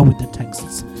happening. Not with the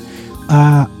Texans.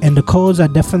 And the Colts are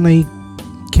definitely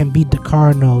can beat the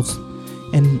Cardinals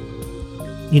and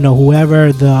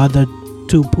whoever the other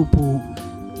 2 poo-poo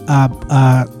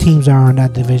teams are in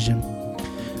that division.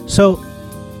 So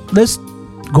let's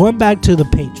going back to the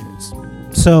Patriots.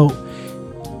 So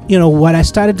what I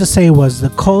started to say was the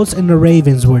Colts and the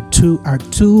Ravens are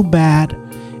two bad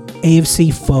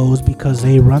AFC foes because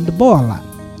they run the ball a lot.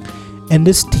 And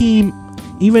this team,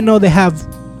 even though they have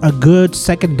a good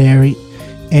secondary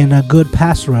and a good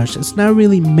pass rush, it's not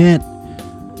really meant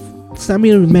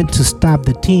to stop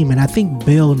the team. And I think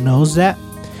Bill knows that.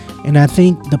 And I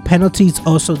think the penalties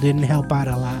also didn't help out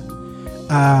a lot.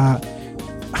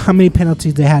 How many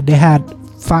penalties they had? They had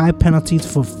 5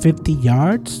 penalties for 50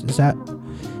 yards. Is that?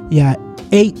 Yeah,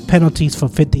 8 penalties for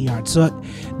 50 yards. So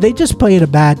they just played a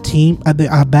bad team, a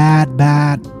bad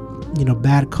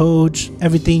coach,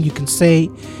 everything you can say.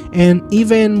 And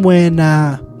even when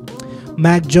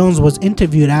Mac Jones was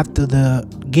interviewed after the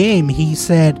game, he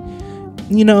said,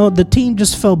 the team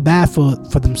just felt bad for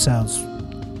themselves.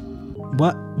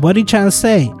 What are you trying to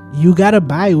say? You got a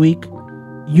bye week.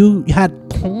 You had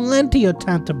plenty of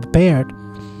time to prepare.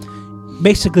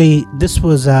 Basically, this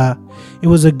was it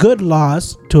was a good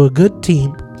loss to a good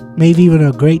team, maybe even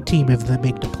a great team if they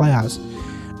make the playoffs.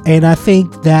 And I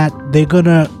think that they're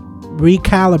gonna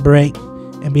recalibrate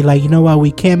and be like, you know what,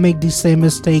 we can't make these same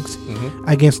mistakes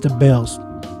against the Bills.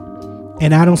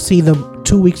 And I don't see them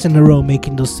 2 weeks in a row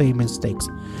making those same mistakes.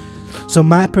 So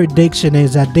my prediction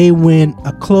is that they win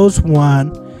a close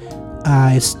one.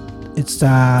 It's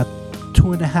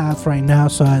 2.5 right now.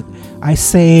 So I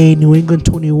say New England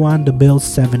 21, the Bills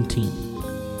 17.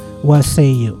 What say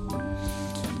you?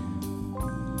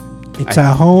 It's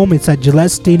at home. It's at Gillette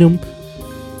Stadium.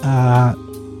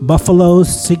 Buffalo's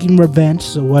seeking revenge.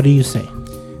 So what do you say?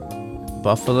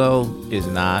 Buffalo is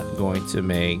not going to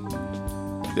make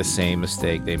the same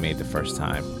mistake they made the first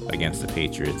time against the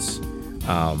Patriots,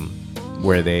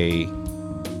 where they,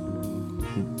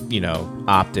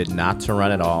 opted not to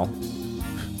run at all,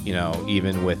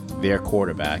 even with their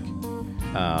quarterback,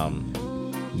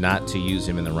 not to use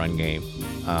him in the run game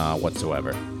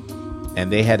whatsoever.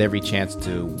 And they had every chance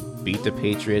to beat the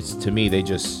Patriots. To me, they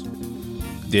just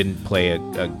didn't play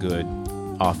a good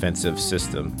offensive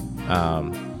system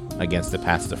against the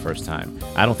Pats the first time.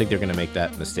 I don't think they're going to make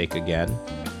that mistake again.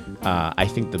 I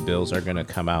think the Bills are going to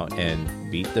come out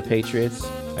and beat the Patriots.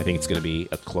 I think it's going to be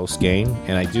a close game,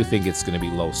 and I do think it's going to be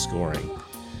low scoring.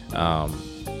 I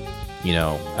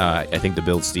think the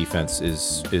Bills defense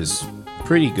is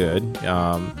pretty good.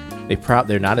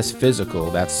 They're not as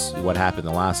physical. That's what happened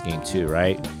the last game too,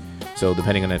 right? So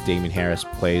depending on if Damien Harris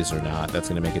plays or not, that's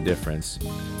going to make a difference.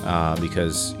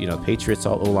 Because Patriots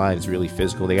O-line is really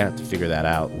physical. They got to figure that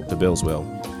out. The Bills will,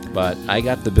 but I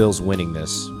got the Bills winning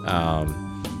this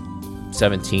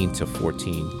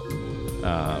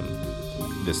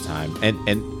 17-14 this time, and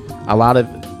a lot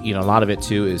of it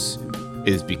too is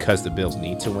because the Bills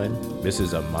need to win. This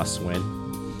is a must win.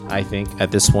 I think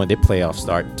at this point, their playoff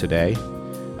start today.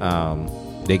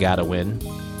 They got to win.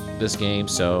 this game,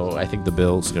 so I think the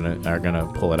Bills are gonna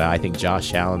pull it out. I think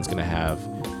Josh Allen's gonna have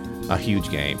a huge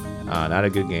game, not a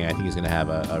good game. I think he's gonna have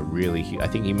a really I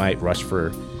think he might rush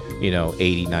for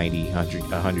 80, 90,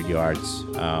 100 yards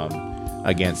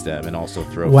against them, and also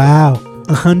throw. Wow,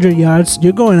 100 yards!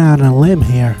 You're going out on a limb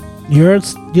here. You're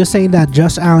saying that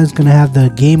Josh Allen's gonna have the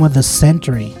game of the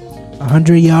century,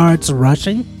 100 yards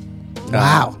rushing.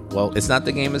 Wow. Well, it's not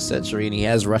the game of the century, and he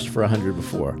has rushed for 100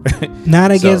 before.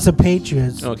 Not against the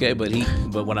Patriots. Okay, but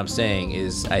what I'm saying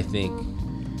is, I think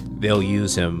they'll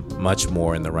use him much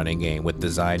more in the running game with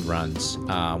design runs,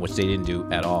 which they didn't do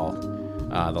at all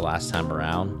the last time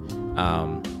around.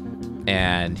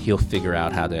 And he'll figure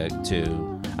out how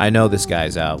to. I know this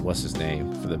guy's out. What's his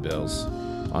name for the Bills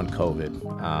on COVID?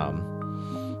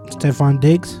 Stephon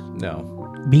Diggs? No.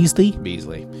 Beasley.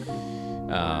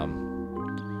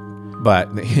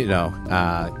 But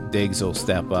Diggs will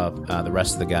step up. The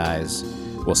rest of the guys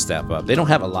will step up. They don't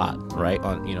have a lot, right?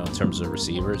 On in terms of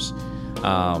receivers,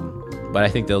 but I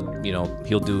think he'll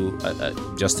do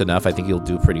just enough. I think he'll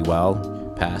do pretty well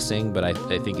passing, but I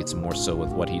think it's more so with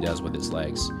what he does with his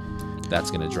legs that's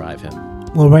going to drive him.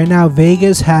 Well, right now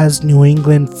Vegas has New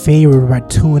England favored by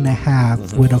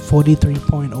 2.5 with a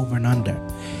 43-point over and under.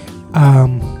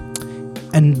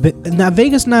 And now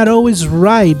Vegas not always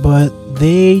right, but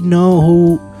they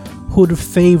know who to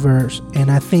favor,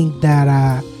 and I think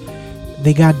that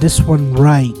they got this one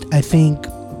right. I think,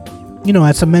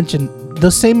 as I mentioned,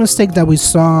 the same mistake that we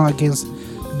saw against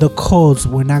the Colts,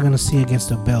 we're not going to see against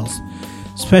the Bills,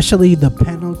 especially the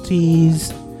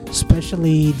penalties,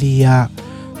 especially the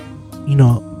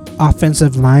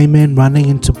offensive linemen running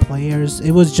into players.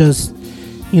 It was just,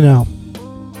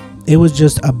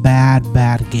 a bad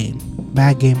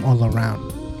game all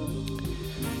around.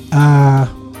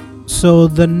 So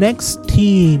the next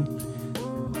team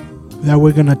that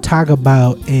we're gonna talk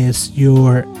about is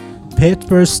your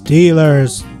Pittsburgh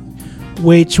Steelers,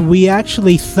 which we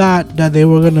actually thought that they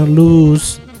were gonna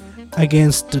lose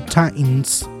against the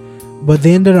Titans, but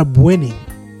they ended up winning.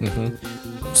 Mm-hmm.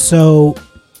 So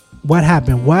what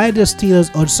happened? Why did the Steelers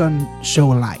all of a sudden show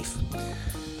life?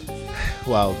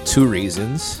 Well, two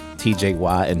reasons: T.J.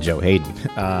 Watt and Joe Hayden.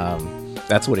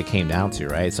 That's what it came down to,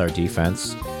 right? It's our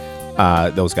defense.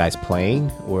 Those guys playing,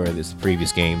 where this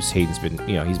previous games, Hayden's been,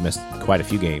 he's missed quite a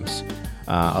few games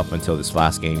up until this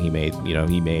last game. He made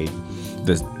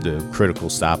the critical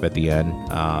stop at the end.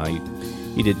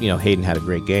 He did, Hayden had a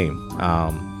great game.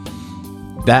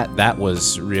 That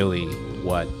was really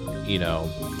what,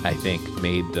 I think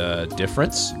made the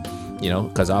difference,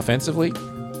 because offensively,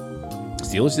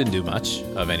 Steelers didn't do much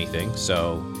of anything.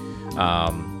 So,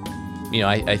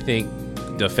 I think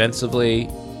defensively,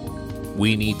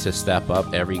 we need to step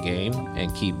up every game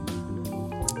and keep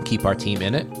our team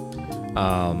in it.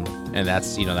 And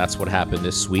that's what happened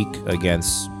this week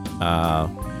against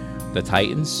the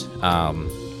Titans.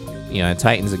 And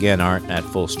Titans again aren't at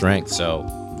full strength, so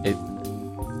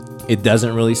it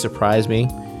doesn't really surprise me.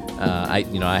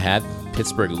 I had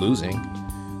Pittsburgh losing,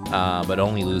 but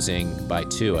only losing by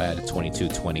 2. I had a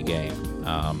 22-20 game.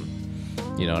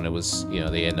 And it was,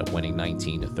 they ended up winning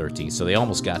 19-13. So they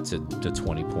almost got to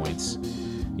 20 points.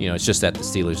 It's just that the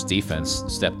Steelers defense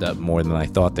stepped up more than I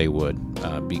thought they would.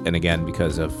 And again,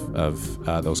 because of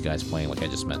those guys playing, like I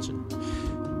just mentioned.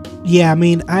 Yeah,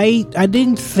 I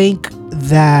didn't think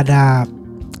that, I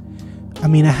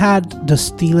had the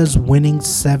Steelers winning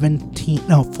 17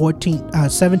 to 14,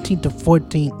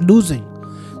 losing,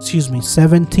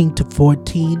 17 to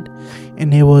 14.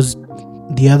 And it was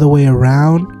the other way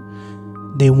around.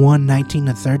 They won 19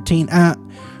 to 13.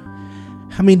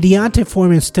 Deontay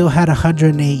Foreman still had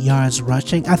 108 yards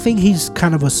rushing. I think he's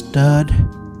kind of a stud.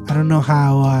 I don't know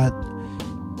how,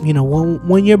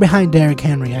 when you're behind Derrick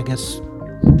Henry, I guess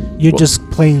you're just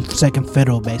playing second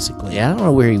fiddle, basically. Yeah, I don't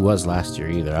know where he was last year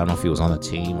either. I don't know if he was on the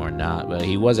team or not, but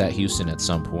he was at Houston at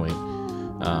some point.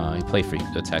 He played for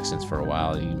the Texans for a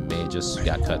while. He may have just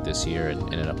got cut this year and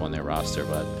ended up on their roster.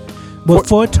 But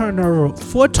four turnovers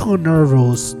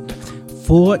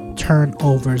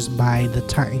by the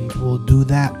Titans will do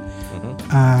that.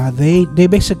 Mm-hmm. They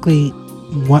basically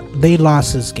they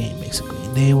lost this game. Basically,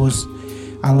 there was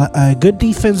a good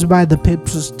defense by the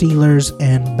Pittsburgh Steelers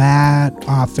and bad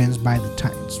offense by the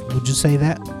Titans. Would you say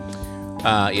that?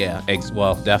 Yeah.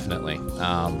 Well, definitely.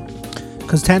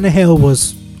 Because Tannehill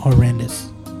was horrendous.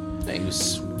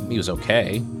 He was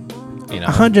okay.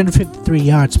 153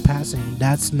 yards passing.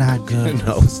 That's not good.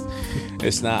 No,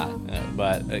 it's not.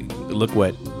 But look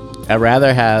what I'd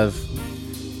rather have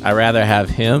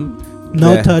him.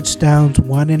 No touchdowns,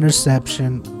 1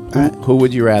 interception. Who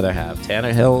would you rather have,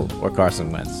 Tannehill or Carson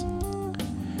Wentz?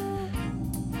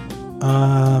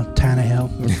 Tannehill.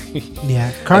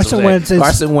 Yeah, That's Carson what I'm Wentz. saying.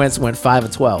 Carson Wentz went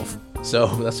 5-12. So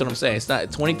that's what I'm saying. It's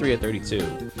not 23 or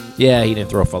 32. Yeah, he didn't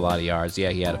throw for a lot of yards. Yeah,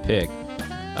 he had a pick,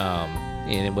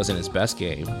 and it wasn't his best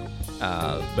game.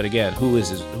 But again, who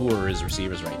are his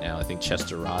receivers right now? I think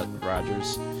Chester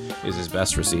Rogers is his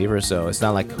best receiver. So it's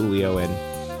not like Julio and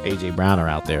AJ Brown are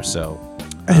out there. So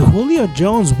Julio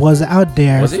Jones was out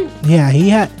there. Was he? Yeah,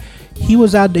 he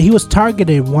was out there. He was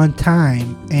targeted one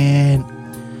time, and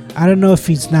I don't know if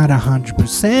he's not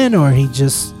 100% or he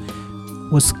just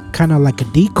was kind of like a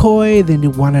decoy. Then they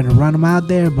wanted to run him out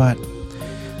there, but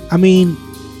I mean,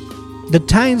 the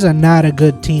Titans are not a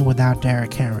good team without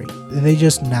Derrick Henry. They're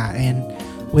just not, and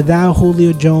without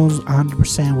Julio Jones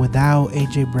 100%, without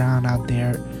AJ Brown out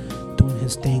there doing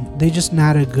his thing, they're just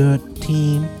not a good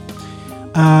team.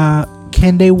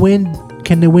 Can they win?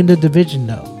 Can they win the division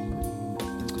though?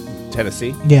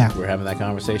 Tennessee? Yeah. We're having that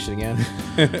conversation again?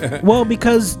 Well,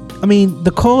 because, I mean,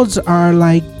 the Colts are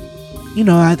like,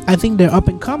 I think they're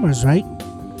up-and-comers, right?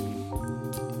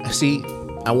 See,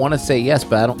 I want to say yes,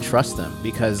 but I don't trust them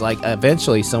because, like,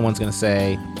 eventually someone's going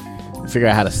to figure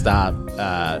out how to stop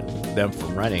them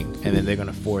from running, and then they're going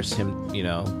to force him,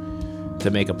 to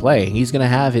make a play. He's going to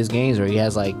have his games where he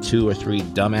has, like, 2 or 3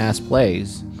 dumbass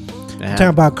plays. Talking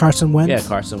about Carson Wentz? Yeah,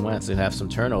 Carson Wentz, and have some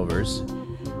turnovers.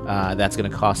 That's going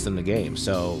to cost them the game.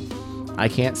 So I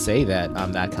can't say that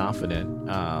I'm that confident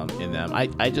in them.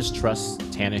 I just trust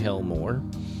Tannehill more.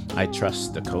 I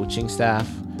trust the coaching staff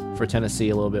for Tennessee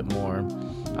a little bit more.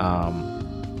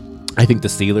 I think the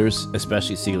Steelers,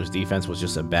 especially Steelers defense, was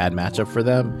just a bad matchup for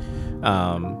them.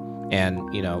 And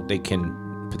they can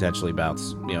potentially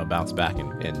bounce back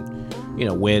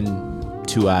and win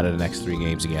 2 out of the next 3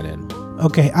 games again. And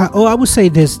okay, I would say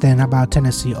this then about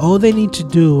Tennessee. All they need to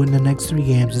do in the next 3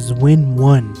 games is win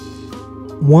one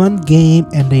game,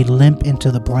 and they limp into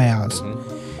the playoffs.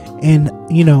 Mm-hmm. And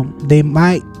they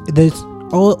might. There's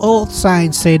all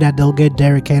signs say that they'll get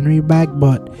Derrick Henry back,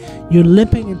 but you're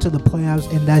limping into the playoffs,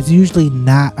 and that's usually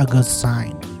not a good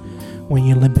sign when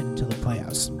you limp into the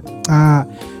playoffs.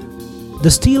 The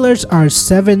Steelers are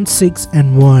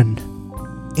 7-6-1,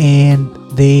 and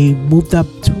they moved up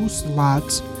 2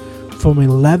 slots from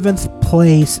 11th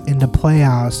place in the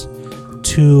playoffs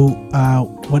to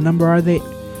what number are they?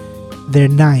 They're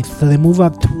 9th, so they move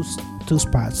up two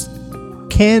spots.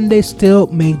 Can they still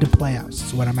make the playoffs?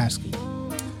 Is what I'm asking.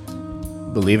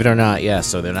 Believe it or not, yes.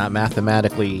 So they're not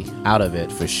mathematically out of it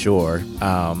for sure.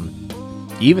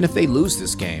 Even if they lose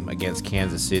this game against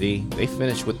Kansas City, they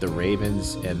finish with the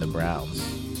Ravens and the Browns,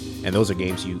 and those are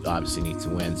games you obviously need to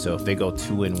win. So if they go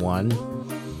 2-1.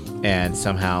 And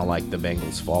somehow, like, the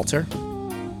Bengals falter.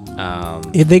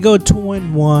 If they go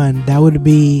 2-1, that would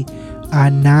be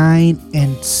 9-7,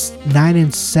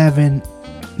 9-7-1.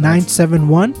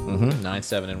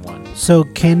 9-7-1. So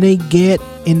can they get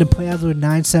in the playoffs with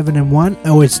 9-7-1,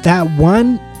 or it's that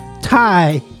one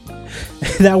tie,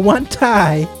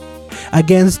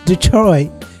 against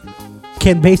Detroit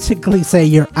can basically say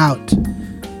you're out?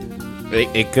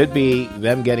 It could be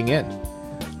them getting in.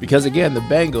 Because, again, the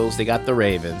Bengals, they got the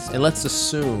Ravens. And let's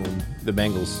assume the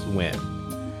Bengals win.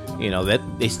 That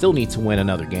they still need to win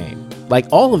another game. Like,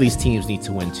 all of these teams need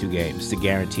to win 2 games to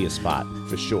guarantee a spot,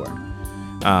 for sure.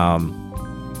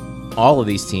 All of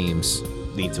these teams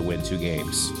need to win 2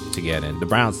 games to get in. The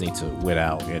Browns need to win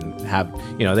out and have,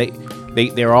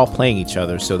 they're all playing each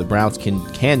other, so the Browns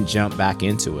can jump back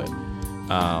into it.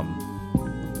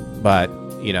 But,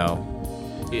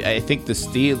 I think the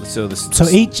Steelers. So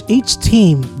each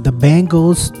team, the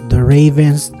Bengals, the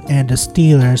Ravens, and the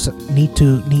Steelers need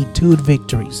 2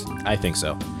 victories. I think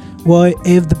so. Well,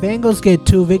 if the Bengals get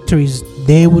 2 victories,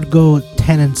 they would go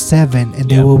 10-7, and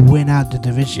they will win out the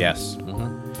division. Yes.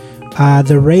 Mm-hmm.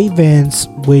 The Ravens,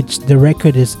 which the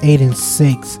record is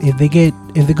 8-6, if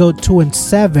they go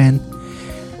 2-7,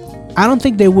 I don't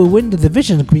think they will win the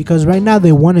division because right now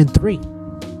they're 1-3.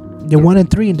 They're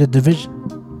 1-3 in the division.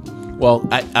 Well,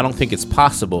 I don't think it's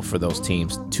possible for those 2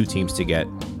 teams to get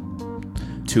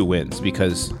 2 wins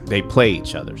because they play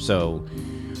each other. So,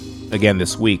 again,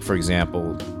 this week, for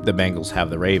example, the Bengals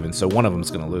have the Ravens, so one of them is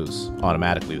going to lose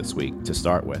automatically this week to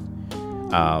start with.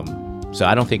 So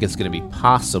I don't think it's going to be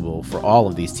possible for all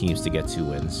of these teams to get 2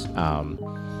 wins.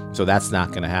 So that's not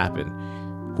going to happen.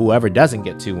 Whoever doesn't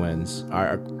get 2 wins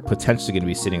are potentially going to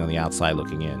be sitting on the outside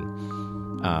looking in.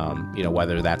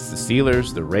 Whether that's the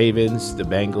Steelers, the Ravens, the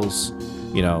Bengals,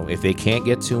 if they can't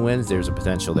get 2 wins, there's a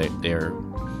potential that they're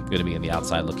going to be on the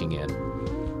outside looking in.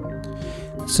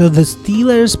 So the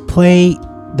Steelers play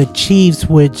the Chiefs,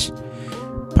 which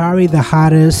probably the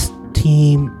hottest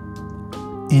team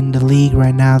in the league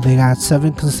right now. They got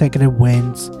 7 consecutive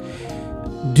wins.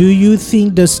 Do you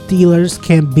think the Steelers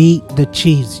can beat the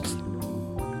Chiefs?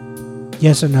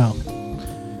 Yes or no?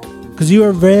 Because you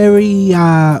were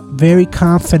very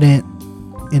confident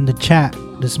in the chat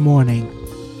this morning.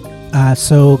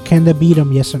 So can they beat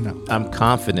them? Yes or no? I'm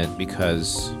confident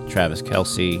because Travis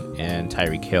Kelce and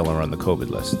Tyreek Hill are on the COVID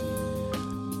list.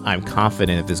 I'm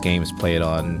confident if this game is played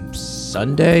on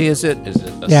Sunday. Is it?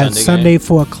 Yeah, Sunday Sunday, game?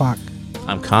 4 o'clock.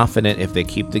 I'm confident if they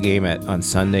keep the game on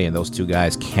Sunday and those two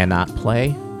guys cannot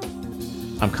play,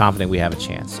 I'm confident we have a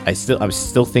chance. I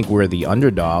still think we're the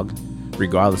underdog,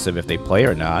 regardless of if they play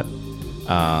or not.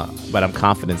 But I'm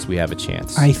confident we have a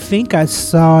chance. I think I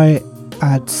saw it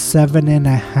at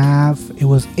 7.5. It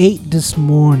was 8 this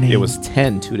morning. It was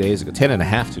 10 2 days ago.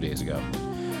 10.5 2 days ago.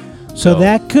 So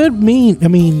that could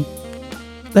mean,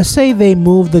 let's say they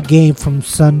move the game from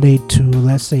Sunday to,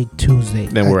 let's say, Tuesday.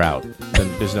 Then we're out. Then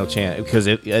there's no chance. Because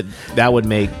that would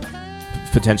make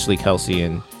potentially Kelce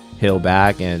and Hill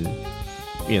back, and,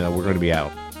 we're going to be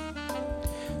out.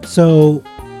 So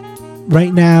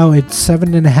right now it's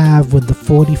 7.5 with the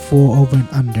 44 over and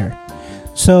under.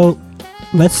 So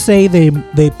let's say they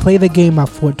play the game at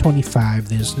 4:25.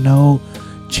 There's no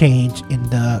change in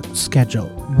the schedule.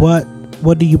 What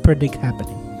do you predict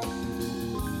happening?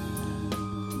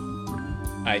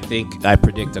 I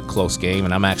predict a close game,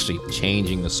 and I'm actually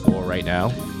changing the score right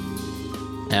now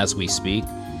as we speak.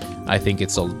 I think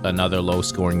it's another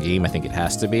low-scoring game. I think it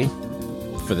has to be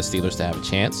for the Steelers to have a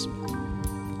chance.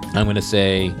 I'm not going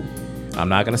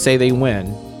to say they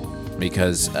win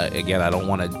because, again, I don't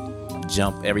want to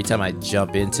jump. Every time I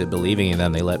jump into believing in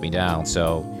them, they let me down.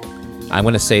 So I'm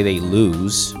going to say they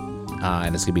lose,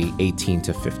 and it's going to be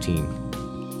 18-15.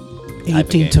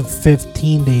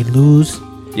 18-15, they lose.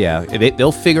 Yeah,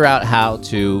 they'll figure out how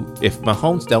to. If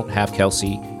Mahomes don't have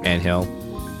Kelce and Hill,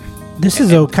 this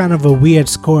is a kind of a weird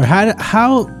score. How is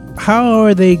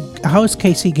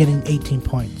KC getting 18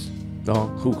 points? Oh,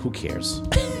 who cares?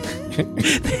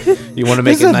 You want to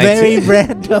make this it 19? This is very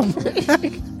random.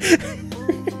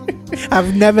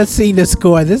 I've never seen the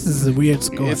score. This is a weird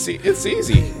score. It's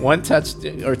easy. 1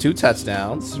 or 2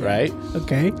 touchdowns, right?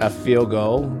 Okay. A field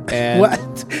goal and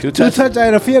what? 2 touchdowns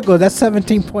and a field goal. That's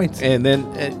 17 points. And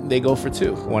then they go for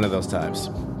 2 one of those times.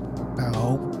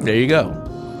 Oh. There you go.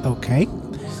 Okay.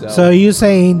 So you're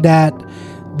saying that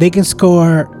they can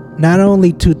score not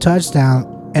only 2 touchdowns,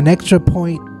 an extra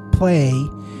point play,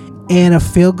 and a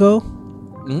field goal?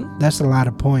 Mm-hmm. That's a lot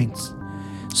of points.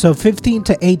 So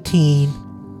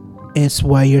 15-18 is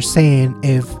what you're saying.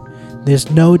 If there's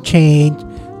no change,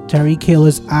 Tyreek Hill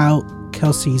is out,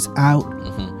 Kelce's out.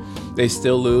 Mm-hmm. They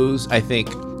still lose. I think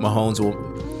Mahomes will,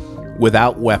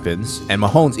 without weapons, and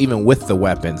Mahomes even with the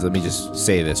weapons, let me just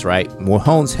say this, right?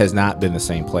 Mahomes has not been the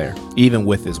same player, even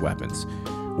with his weapons.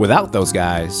 Without those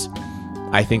guys,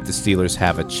 I think the Steelers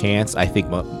have a chance. I think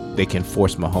they can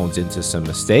force Mahomes into some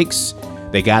mistakes.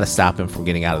 They got to stop him from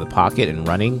getting out of the pocket and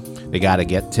running. They got to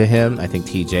get to him. I think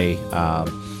TJ,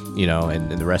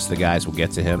 and the rest of the guys will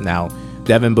get to him. Now,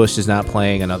 Devin Bush is not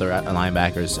playing. Another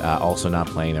linebackers also not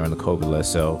playing. They're on the COVID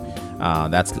list. So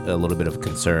that's a little bit of a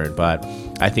concern. But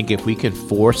I think if we can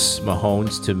force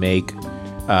Mahomes to make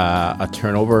a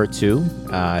turnover or 2,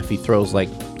 if he throws like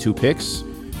 2 picks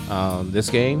this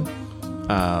game,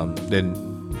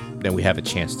 then we have a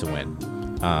chance to win.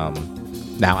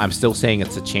 Now, I'm still saying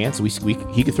it's a chance.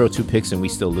 He could throw 2 picks and we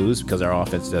still lose because our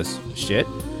offense does shit,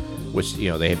 which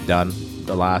they have done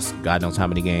the last God knows how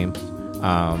many games.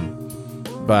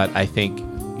 But I think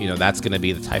that's going to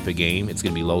be the type of game. It's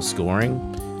going to be low scoring.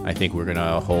 I think we're going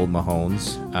to hold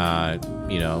Mahomes,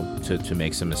 to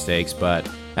make some mistakes. But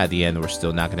at the end, we're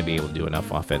still not going to be able to do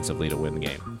enough offensively to win the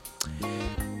game.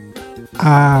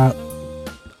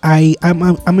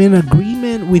 I'm in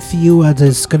agreement with you as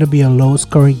it's going to be a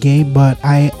low-scoring game, but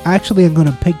I actually am going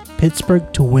to pick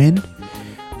Pittsburgh to win.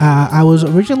 I was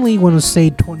originally going to say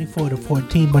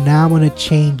 24-14, but now I'm going to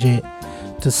change it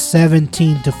to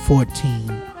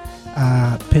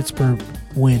 17-14. Pittsburgh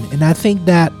win, and I think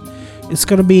that it's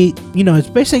going to be, it's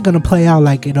basically going to play out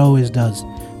like it always does.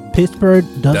 Pittsburgh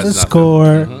doesn't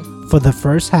score for the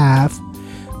first half,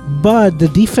 but the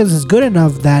defense is good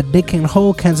enough that they can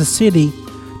hold Kansas City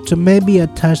to maybe a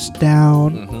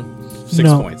touchdown. 6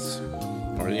 points.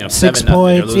 Or, 6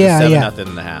 points. Yeah. 7-0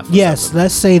 in the half. Yes,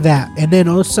 let's say that. And then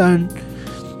all of a sudden,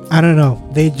 I don't know.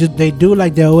 They do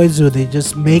like they always do. They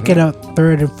just make it a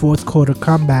third and fourth quarter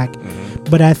comeback.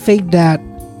 But I think that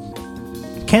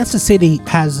Kansas City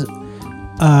has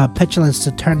petulance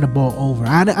to turn the ball over.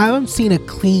 I haven't seen a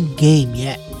clean game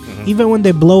yet. Even when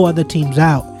they blow other teams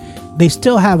out, they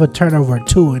still have a turnover or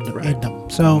 2 in them.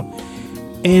 So,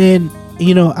 and then,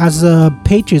 as a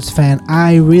Patriots fan,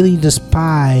 I really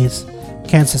despise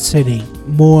Kansas City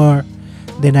more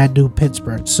than I do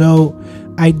Pittsburgh. So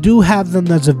I do have them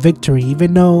as a victory,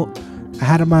 even though I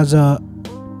had them as a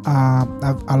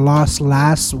loss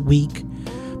last week.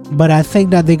 But I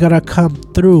think that they're gonna come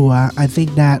through. I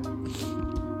think that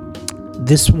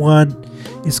this one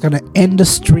is gonna end the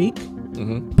streak.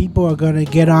 People are gonna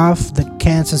get off the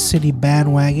Kansas City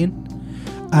bandwagon,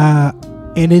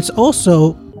 and it's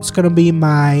gonna be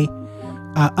my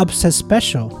upset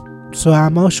special. So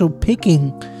I'm also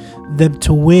picking them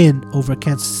to win over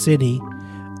Kansas City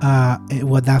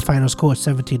with that final score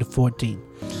 17-14.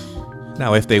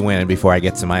 Now, if they win, before I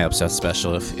get to my upset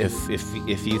special, if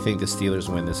you think the Steelers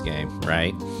win this game,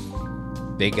 right?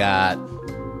 They got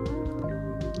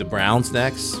the Browns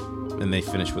next, and they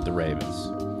finish with the Ravens.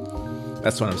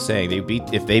 That's what I'm saying.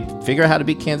 If they figure out how to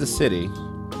beat Kansas City,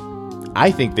 I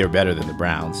think they're better than the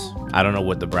Browns. I don't know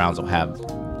what the Browns will have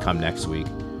come next week.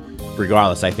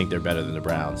 Regardless, I think they're better than the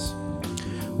Browns.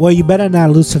 Well, you better not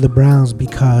lose to the Browns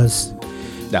because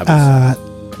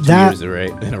Two years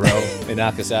in a row, they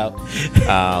knock us out.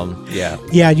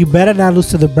 Yeah, you better not lose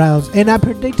to the Browns. And I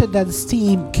predicted that this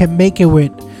team can make it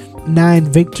with 9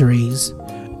 victories,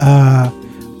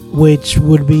 which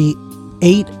would be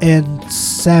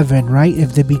 8-7, right?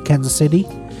 If they beat Kansas City,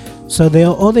 so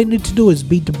all they need to do is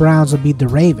beat the Browns or beat the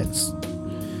Ravens.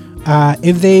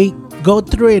 If they go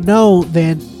 3-0,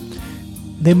 then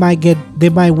they might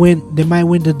win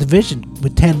the division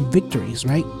with 10 victories,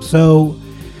 right? So.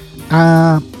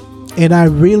 And I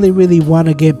really, really want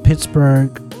to get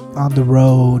Pittsburgh on the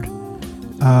road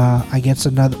against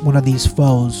one of these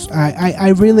foes. I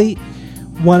really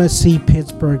want to see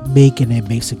Pittsburgh making it,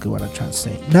 basically what I'm trying to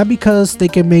say. Not because they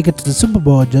can make it to the Super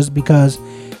Bowl, just because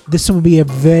this will be a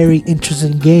very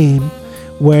interesting game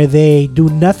where they do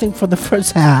nothing for the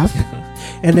first half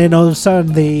and then all of a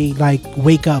sudden they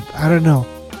wake up. I don't know.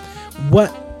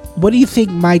 What do you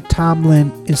think Mike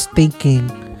Tomlin is thinking?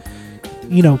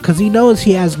 Because he knows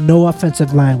he has no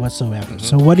offensive line whatsoever.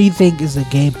 So what do you think is the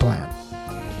game plan?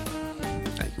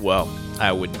 Well,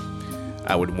 I would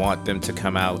want them to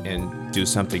come out and do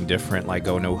something different, like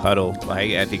go no huddle.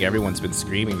 I think everyone's been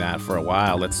screaming that for a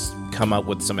while. Let's come up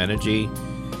with some energy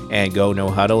and go no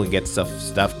huddle and get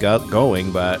stuff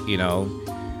going. But,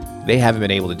 they haven't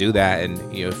been able to do that.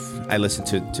 And, if I listen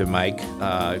to Mike,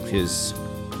 his,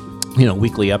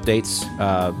 weekly updates,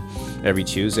 every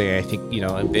Tuesday. I think,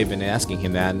 they've been asking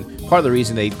him that. And part of the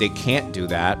reason they can't do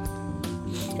that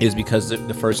is because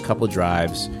the first couple of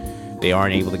drives, they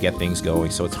aren't able to get things going.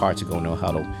 So it's hard to go no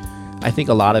huddle. I think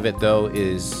a lot of it, though,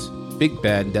 is Big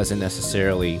Ben doesn't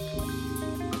necessarily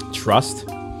trust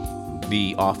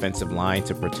the offensive line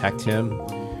to protect him.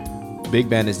 Big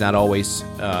Ben is not always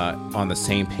on the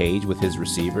same page with his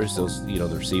receivers.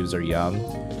 The receivers are young.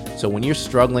 So when you're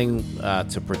struggling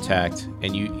to protect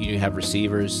and you have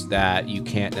receivers that you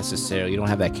don't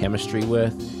have that chemistry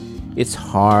with, it's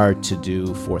hard to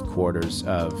do fourth quarters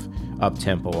of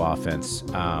up-tempo offense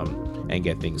and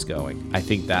get things going. I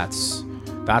think that's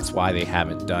why they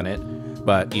haven't done it.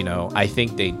 But, I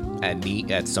think they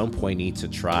at some point need to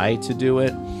try to do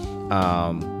it,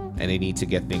 and they need to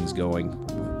get things going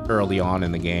early on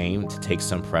in the game to take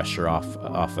some pressure off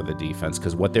of the defense,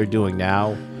 because what they're doing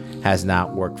now has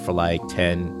not worked for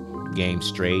 10 games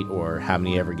straight or how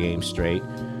many ever games straight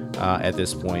at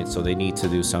this point. So they need to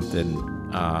do something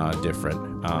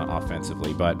different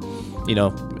offensively. But,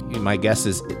 my guess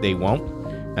is they won't,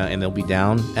 and they'll be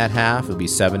down at half. It'll be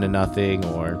 7-0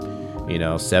 or,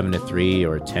 7-3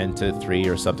 or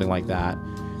 10-3 or something like that.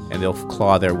 And they'll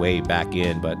claw their way back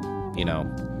in, but,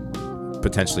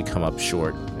 potentially come up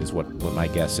short is what my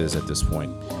guess is at this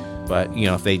point. But,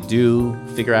 if they do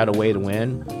figure out a way to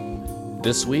win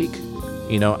this week,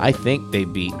 I think they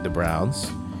beat the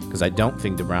Browns, because I don't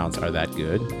think the Browns are that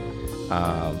good.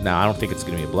 Now, I don't think it's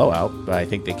going to be a blowout, but I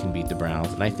think they can beat the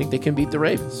Browns, and I think they can beat the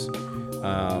Ravens.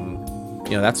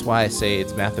 That's why I say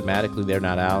it's mathematically they're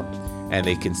not out, and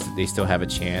they still have a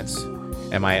chance.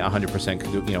 Am I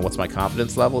 100%? What's my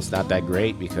confidence level? It's not that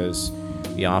great because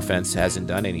the offense hasn't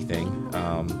done anything,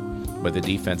 but the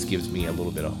defense gives me a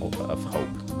little bit of hope.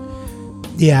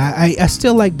 Yeah, I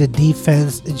still like the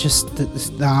defense. It's just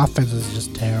the offense is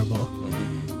just terrible.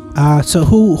 So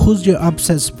who's your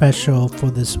upset special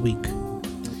for this week?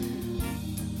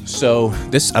 So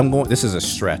this is a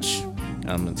stretch.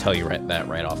 I'm gonna tell you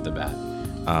right off the bat.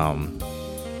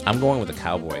 I'm going with the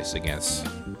Cowboys against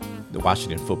the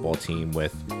Washington football team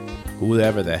with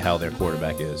whoever the hell their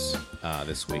quarterback is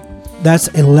this week. That's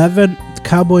 11.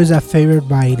 Cowboys are favored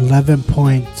by 11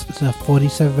 points. It's a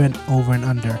 47 over and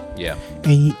under. Yeah.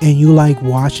 And you like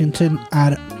Washington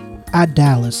at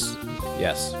Dallas?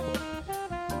 Yes.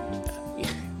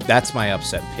 that's my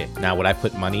upset pick. Now, would I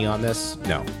put money on this?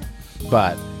 No,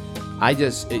 but I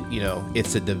just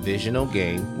it's a divisional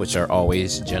game, which are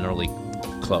always generally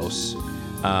close.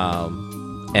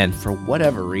 And for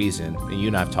whatever reason, and you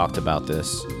and I've talked about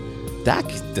this, Dak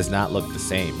does not look the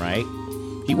same, right?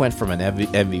 He went from an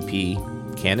MVP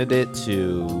candidate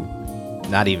to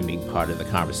not even being part of the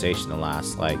conversation the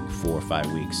last 4 or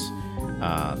 5 weeks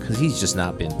because he's just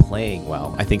not been playing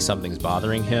well. I think something's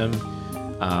bothering him,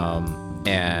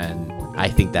 and I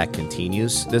think that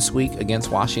continues this week against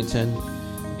Washington.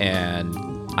 And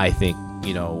I think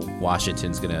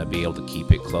Washington's going to be able to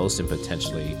keep it close and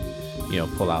potentially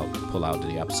pull out to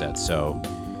the upset. So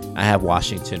I have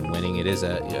Washington winning. It is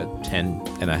a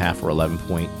 10.5 or 11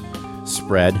 point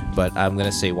spread, but I'm going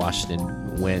to say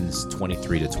Washington wins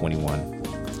 23-21.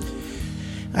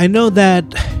 I know that,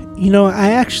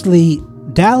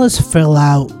 Dallas fell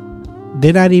out.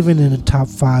 They're not even in the top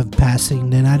 5 passing.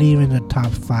 They're not even in the top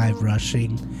 5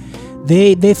 rushing.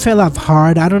 They fell off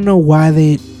hard. I don't know why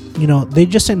they're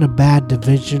just in a bad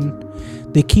division.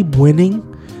 They keep winning.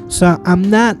 So I'm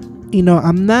not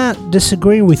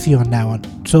disagreeing with you on that one.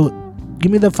 So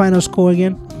give me the final score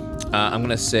again. I'm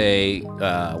gonna say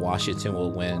Washington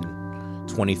will win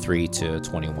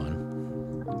 23-21.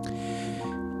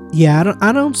 Yeah,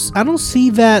 I don't see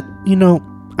that.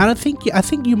 I think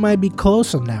you might be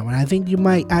close on that one. I think you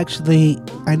might actually.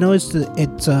 I know it's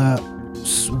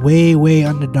way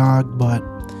underdog, but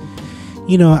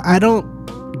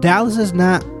Dallas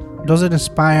doesn't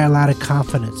inspire a lot of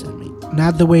confidence in me.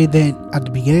 Not the way that at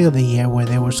the beginning of the year where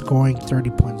they were scoring 30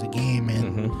 points a game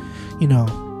and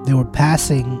they were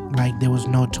passing like there was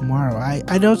no tomorrow.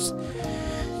 I don't.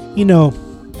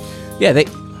 Yeah,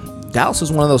 Dallas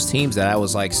was one of those teams that I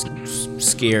was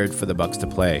scared for the Bucs to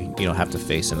play. Have to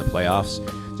face in the playoffs,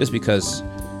 just because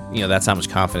that's how much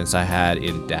confidence I had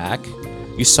in Dak.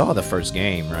 You saw the first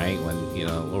game, right? When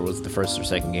or was it the first or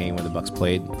second game when the Bucs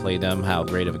played them? How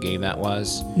great of a game that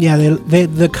was. Yeah,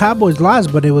 the Cowboys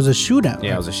lost, but it was a shootout.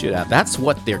 Yeah, it was a shootout. That's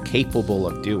what they're capable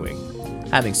of doing.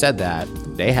 Having said that,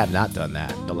 they have not done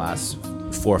that the last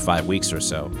 4 or 5 weeks or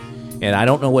so, and I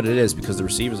don't know what it is because the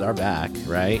receivers are back,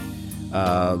 right?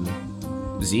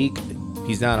 Zeke,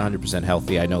 he's not 100%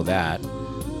 healthy. I know that.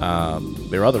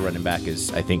 Their other running back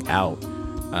is, I think, out.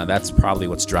 That's probably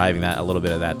what's driving that, a little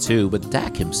bit of that too. But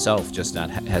Dak himself just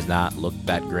has not looked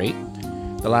that great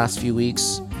the last few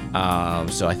weeks.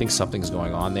 So I think something's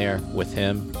going on there with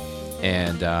him.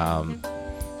 And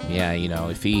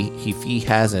if he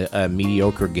has a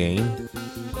mediocre game,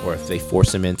 or if they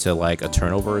force him into a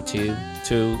turnover or two,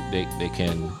 they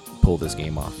can pull this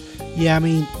game off. Yeah, I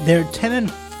mean they're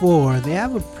 10-4. They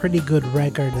have a pretty good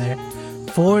record there.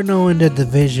 4-0 in the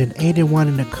division, 8-1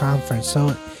 in the conference.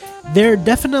 So they're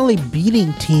definitely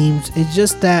beating teams. It's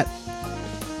just that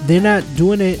they're not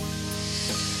doing it.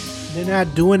 They're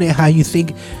not doing it how you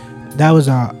think. That was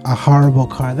a horrible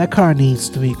car. That car needs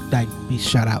to be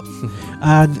shut out.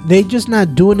 They just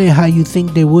not doing it how you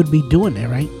think they would be doing it,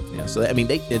 right? Yeah. So I mean,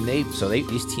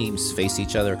 these teams faced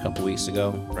each other a couple weeks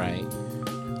ago, right?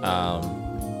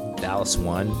 Dallas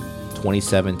won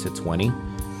 27-20,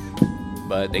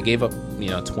 but they gave up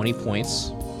 20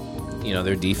 points.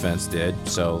 Their defense did.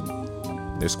 So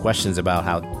there's questions about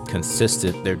how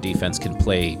consistent their defense can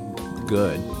play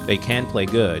good. They can play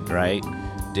good, right?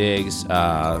 Diggs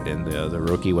and the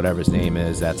rookie, whatever his name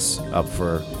is, that's up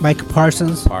for Micah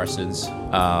Parsons.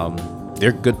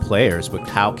 They're good players, but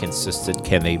how consistent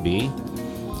can they be?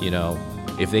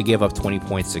 If they give up 20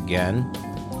 points again,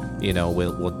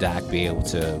 will Dak be able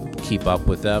to keep up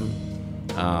with them?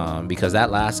 Because that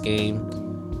last game,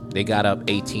 they got up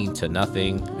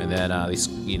 18-0, and then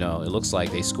it looks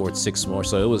like they scored 6 more.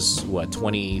 So it was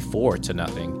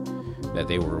 24-0 that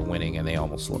they were winning, and they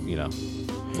almost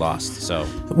lost. So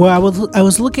I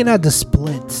was looking at the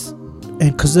splits,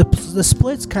 and because the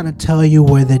splits kind of tell you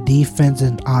where the defense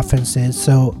and offense is.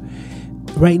 So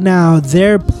right now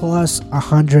they're plus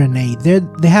 108. They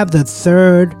have the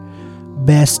third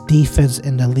best defense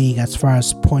in the league as far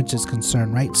as points is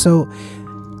concerned, right? So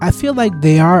I feel like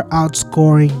they are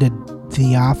outscoring the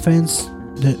offense.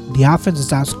 The offense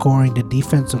is outscoring the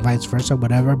defense and vice versa,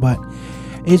 whatever. But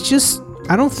it's just,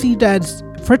 I don't think that.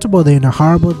 First of all, they're in a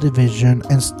horrible division,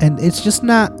 and it's just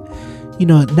not,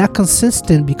 not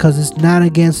consistent because it's not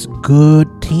against good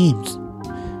teams.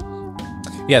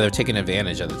 Yeah, they're taking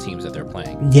advantage of the teams that they're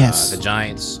playing. Yes, the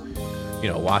Giants,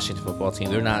 Washington football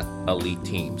team, they're not elite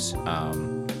teams.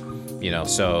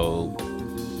 So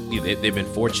they've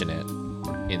been fortunate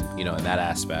in that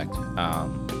aspect.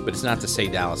 But it's not to say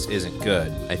Dallas isn't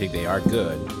good. I think they are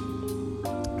good.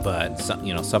 But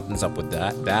something's up with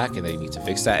Dak, and they need to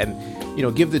fix that.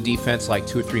 And give the defense like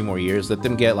 2 or 3 more years. Let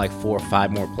them get like 4 or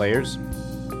 5 more players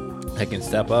that can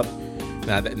step up.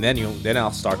 And then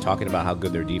I'll start talking about how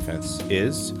good their defense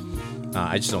is.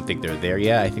 I just don't think they're there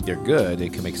yet. I think they're good. They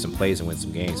can make some plays and win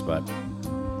some games, but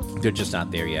they're just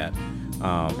not there yet.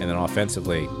 And then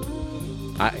offensively,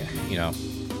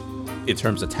 in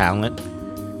terms of talent,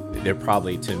 they're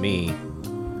probably, to me,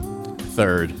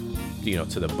 third,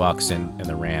 to the Bucks and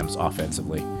the Rams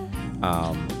offensively.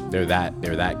 They're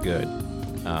that good.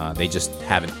 They just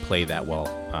haven't played that well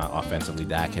offensively.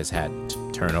 Dak has had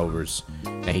turnovers,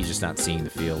 and he's just not seeing the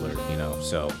field,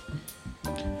 so.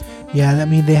 Yeah, I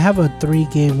mean, they have a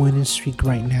 3-game winning streak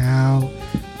right now.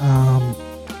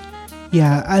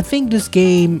 Yeah, I think this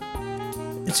game,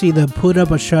 it's either put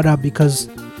up or shut up because,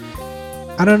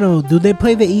 I don't know, do they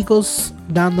play the Eagles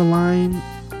down the line?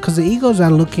 Because the Eagles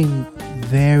are looking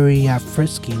very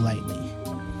frisky lately.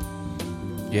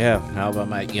 Yeah, how about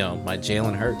my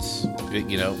Jalen Hurts?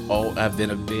 I've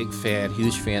been a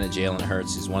huge fan of Jalen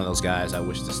Hurts. He's one of those guys I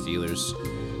wish the Steelers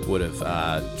would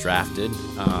have drafted.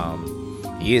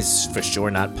 He is for sure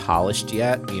not polished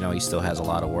yet. He still has a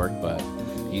lot of work, but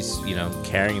he's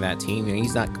carrying that team, and he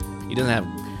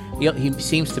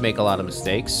seems to make a lot of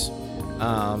mistakes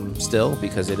still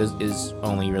because it is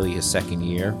only really his second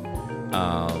year.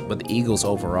 But the Eagles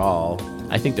overall,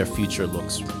 I think their future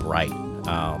looks bright.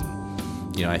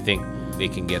 I think they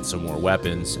can get some more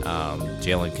weapons.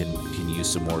 Jalen can use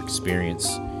some more experience.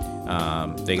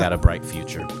 They got a bright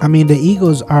future. I mean, the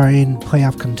Eagles are in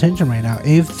playoff contention right now.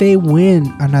 If they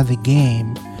win another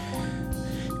game,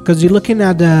 because you're looking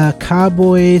at the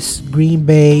Cowboys, Green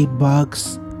Bay,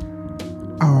 Bucks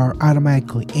are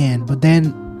automatically in. But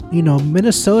then,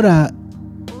 Minnesota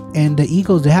and the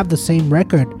Eagles, they have the same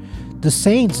record. The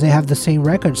Saints, they have the same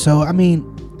record. So, I mean,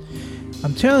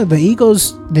 I'm telling you, the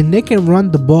Eagles, they can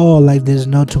run the ball like there's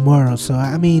no tomorrow. So,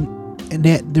 I mean, and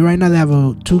they right now they have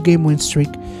a 2-game win streak.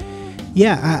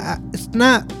 Yeah, it's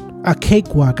not a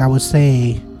cakewalk, I would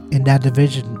say, in that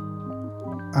division.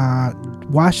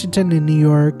 Washington and New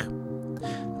York,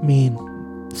 I mean,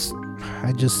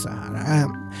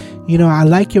 I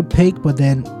like your pick, but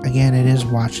then again, it is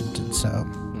Washington. So,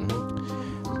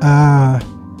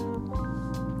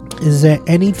 is there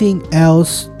anything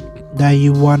else that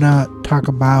you wanna talk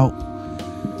about?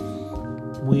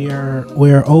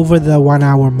 We're over the 1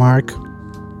 hour mark.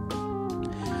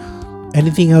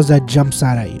 Anything else that jumps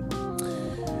out at you?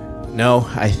 No,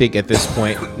 I think at this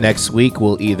point next week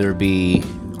will either be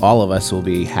all of us will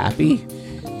be happy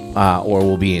or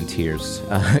we'll be in tears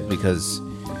because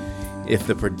if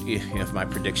my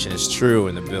prediction is true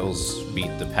and the Bills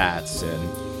beat the Pats and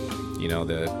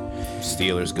the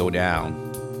Steelers go down.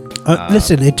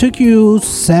 Listen, it took you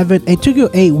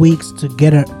 8 weeks to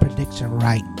get a prediction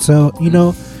right. So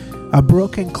a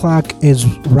broken clock is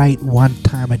right one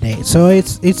time a day. So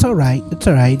it's all right. It's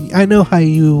all right. I know how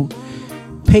you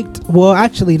picked. Well,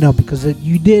 actually, no, because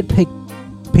you did pick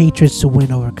Patriots to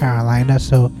win over Carolina.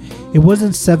 So it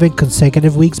wasn't 7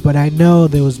 consecutive weeks, but I know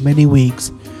there was many weeks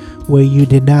where you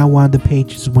did not want the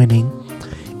Patriots winning.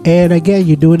 And again,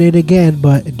 you're doing it again,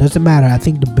 but it doesn't matter. I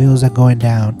think the Bills are going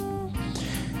down.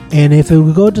 And if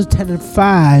we go to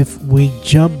 10-5, we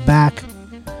jump back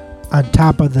on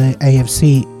top of the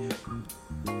AFC.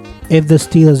 If the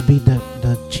Steelers beat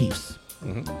the Chiefs.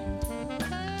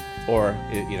 Or,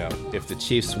 if the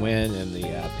Chiefs win and the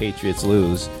Patriots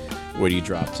lose, where do you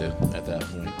drop to at that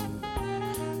point?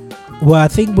 Well, I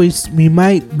think we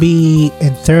might be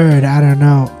in third. I don't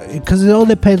know. Because it all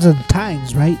depends on the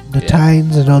times, right? The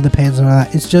times, it all depends on all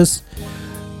that. It's just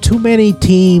too many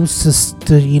teams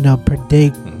to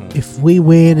predict. If we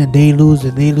win and they lose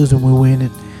and we win.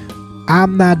 And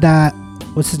I'm not that,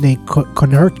 what's his name?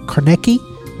 Kornecki?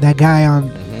 That guy on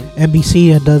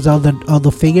NBC that does all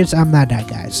the figures. I'm not that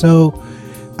guy. So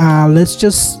let's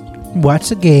just watch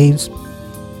the games.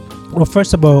 Well,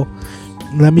 first of all,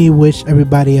 let me wish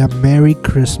everybody a Merry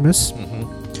Christmas.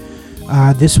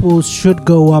 This should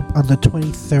go up on the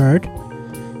 23rd,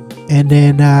 and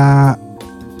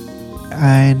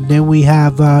then we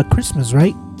have Christmas,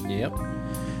 right? Yep.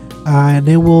 And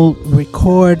then we'll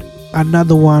record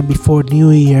another one before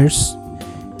New Year's.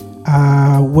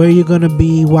 Where are you gonna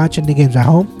be watching the games? At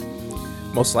home?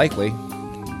 Most likely.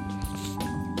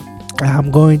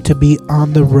 I'm going to be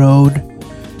on the road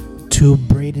to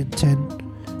Bradenton,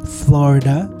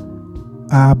 Florida.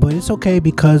 But it's okay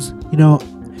because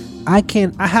I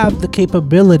have the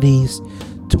capabilities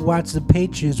to watch the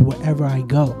Patriots wherever I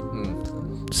go.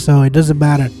 So it doesn't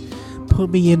matter. Put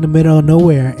me in the middle of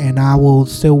nowhere and I will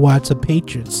still watch the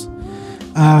Patriots.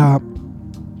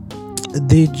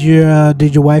 did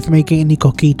your wife make any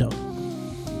coquito?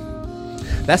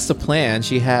 That's the plan.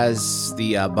 She has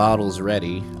the bottles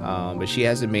ready, but she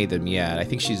hasn't made them yet. I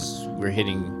think we're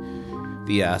hitting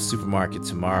the supermarket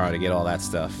tomorrow to get all that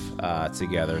stuff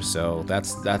together. So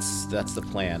that's the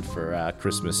plan for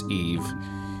Christmas Eve,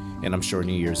 and I'm sure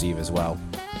New Year's Eve as well.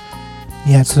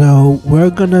 Yeah, so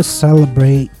we're gonna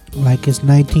celebrate like it's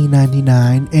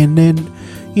 1999, and then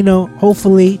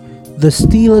hopefully the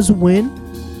Steelers win,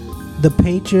 the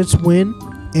Patriots win,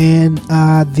 and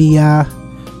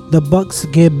the Bucks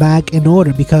get back in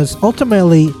order, because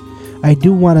ultimately I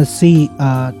do want to see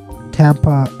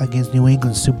Tampa against New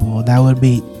England Super Bowl. That would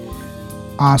be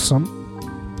awesome.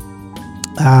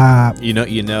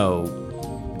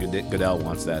 Goodell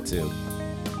wants that too.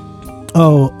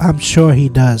 Oh, I'm sure he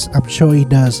does.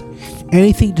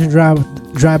 Anything to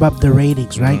drive up the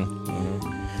ratings, right?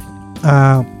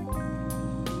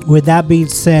 With that being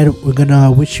said, we're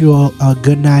gonna wish you all a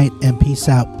good night and peace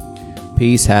out.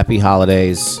 Peace, happy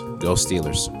holidays. Go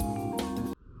Steelers.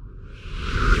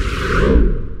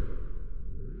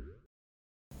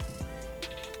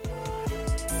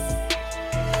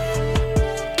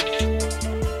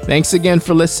 Thanks again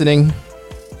for listening.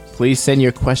 Please send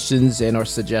your questions and or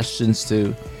suggestions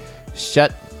to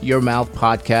Shut Your Mouth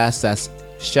Podcast. That's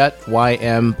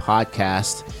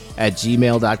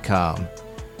shutYmpodcast@gmail.com.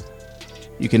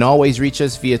 You can always reach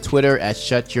us via Twitter at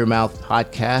Shut Your Mouth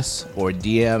Podcast, or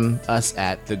DM us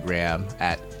at the gram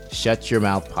at Shut Your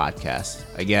Mouth Podcast.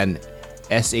 Again,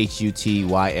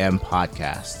 SHUTYM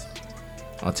Podcast.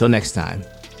 Until next time,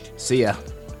 see ya.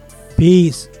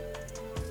 Peace.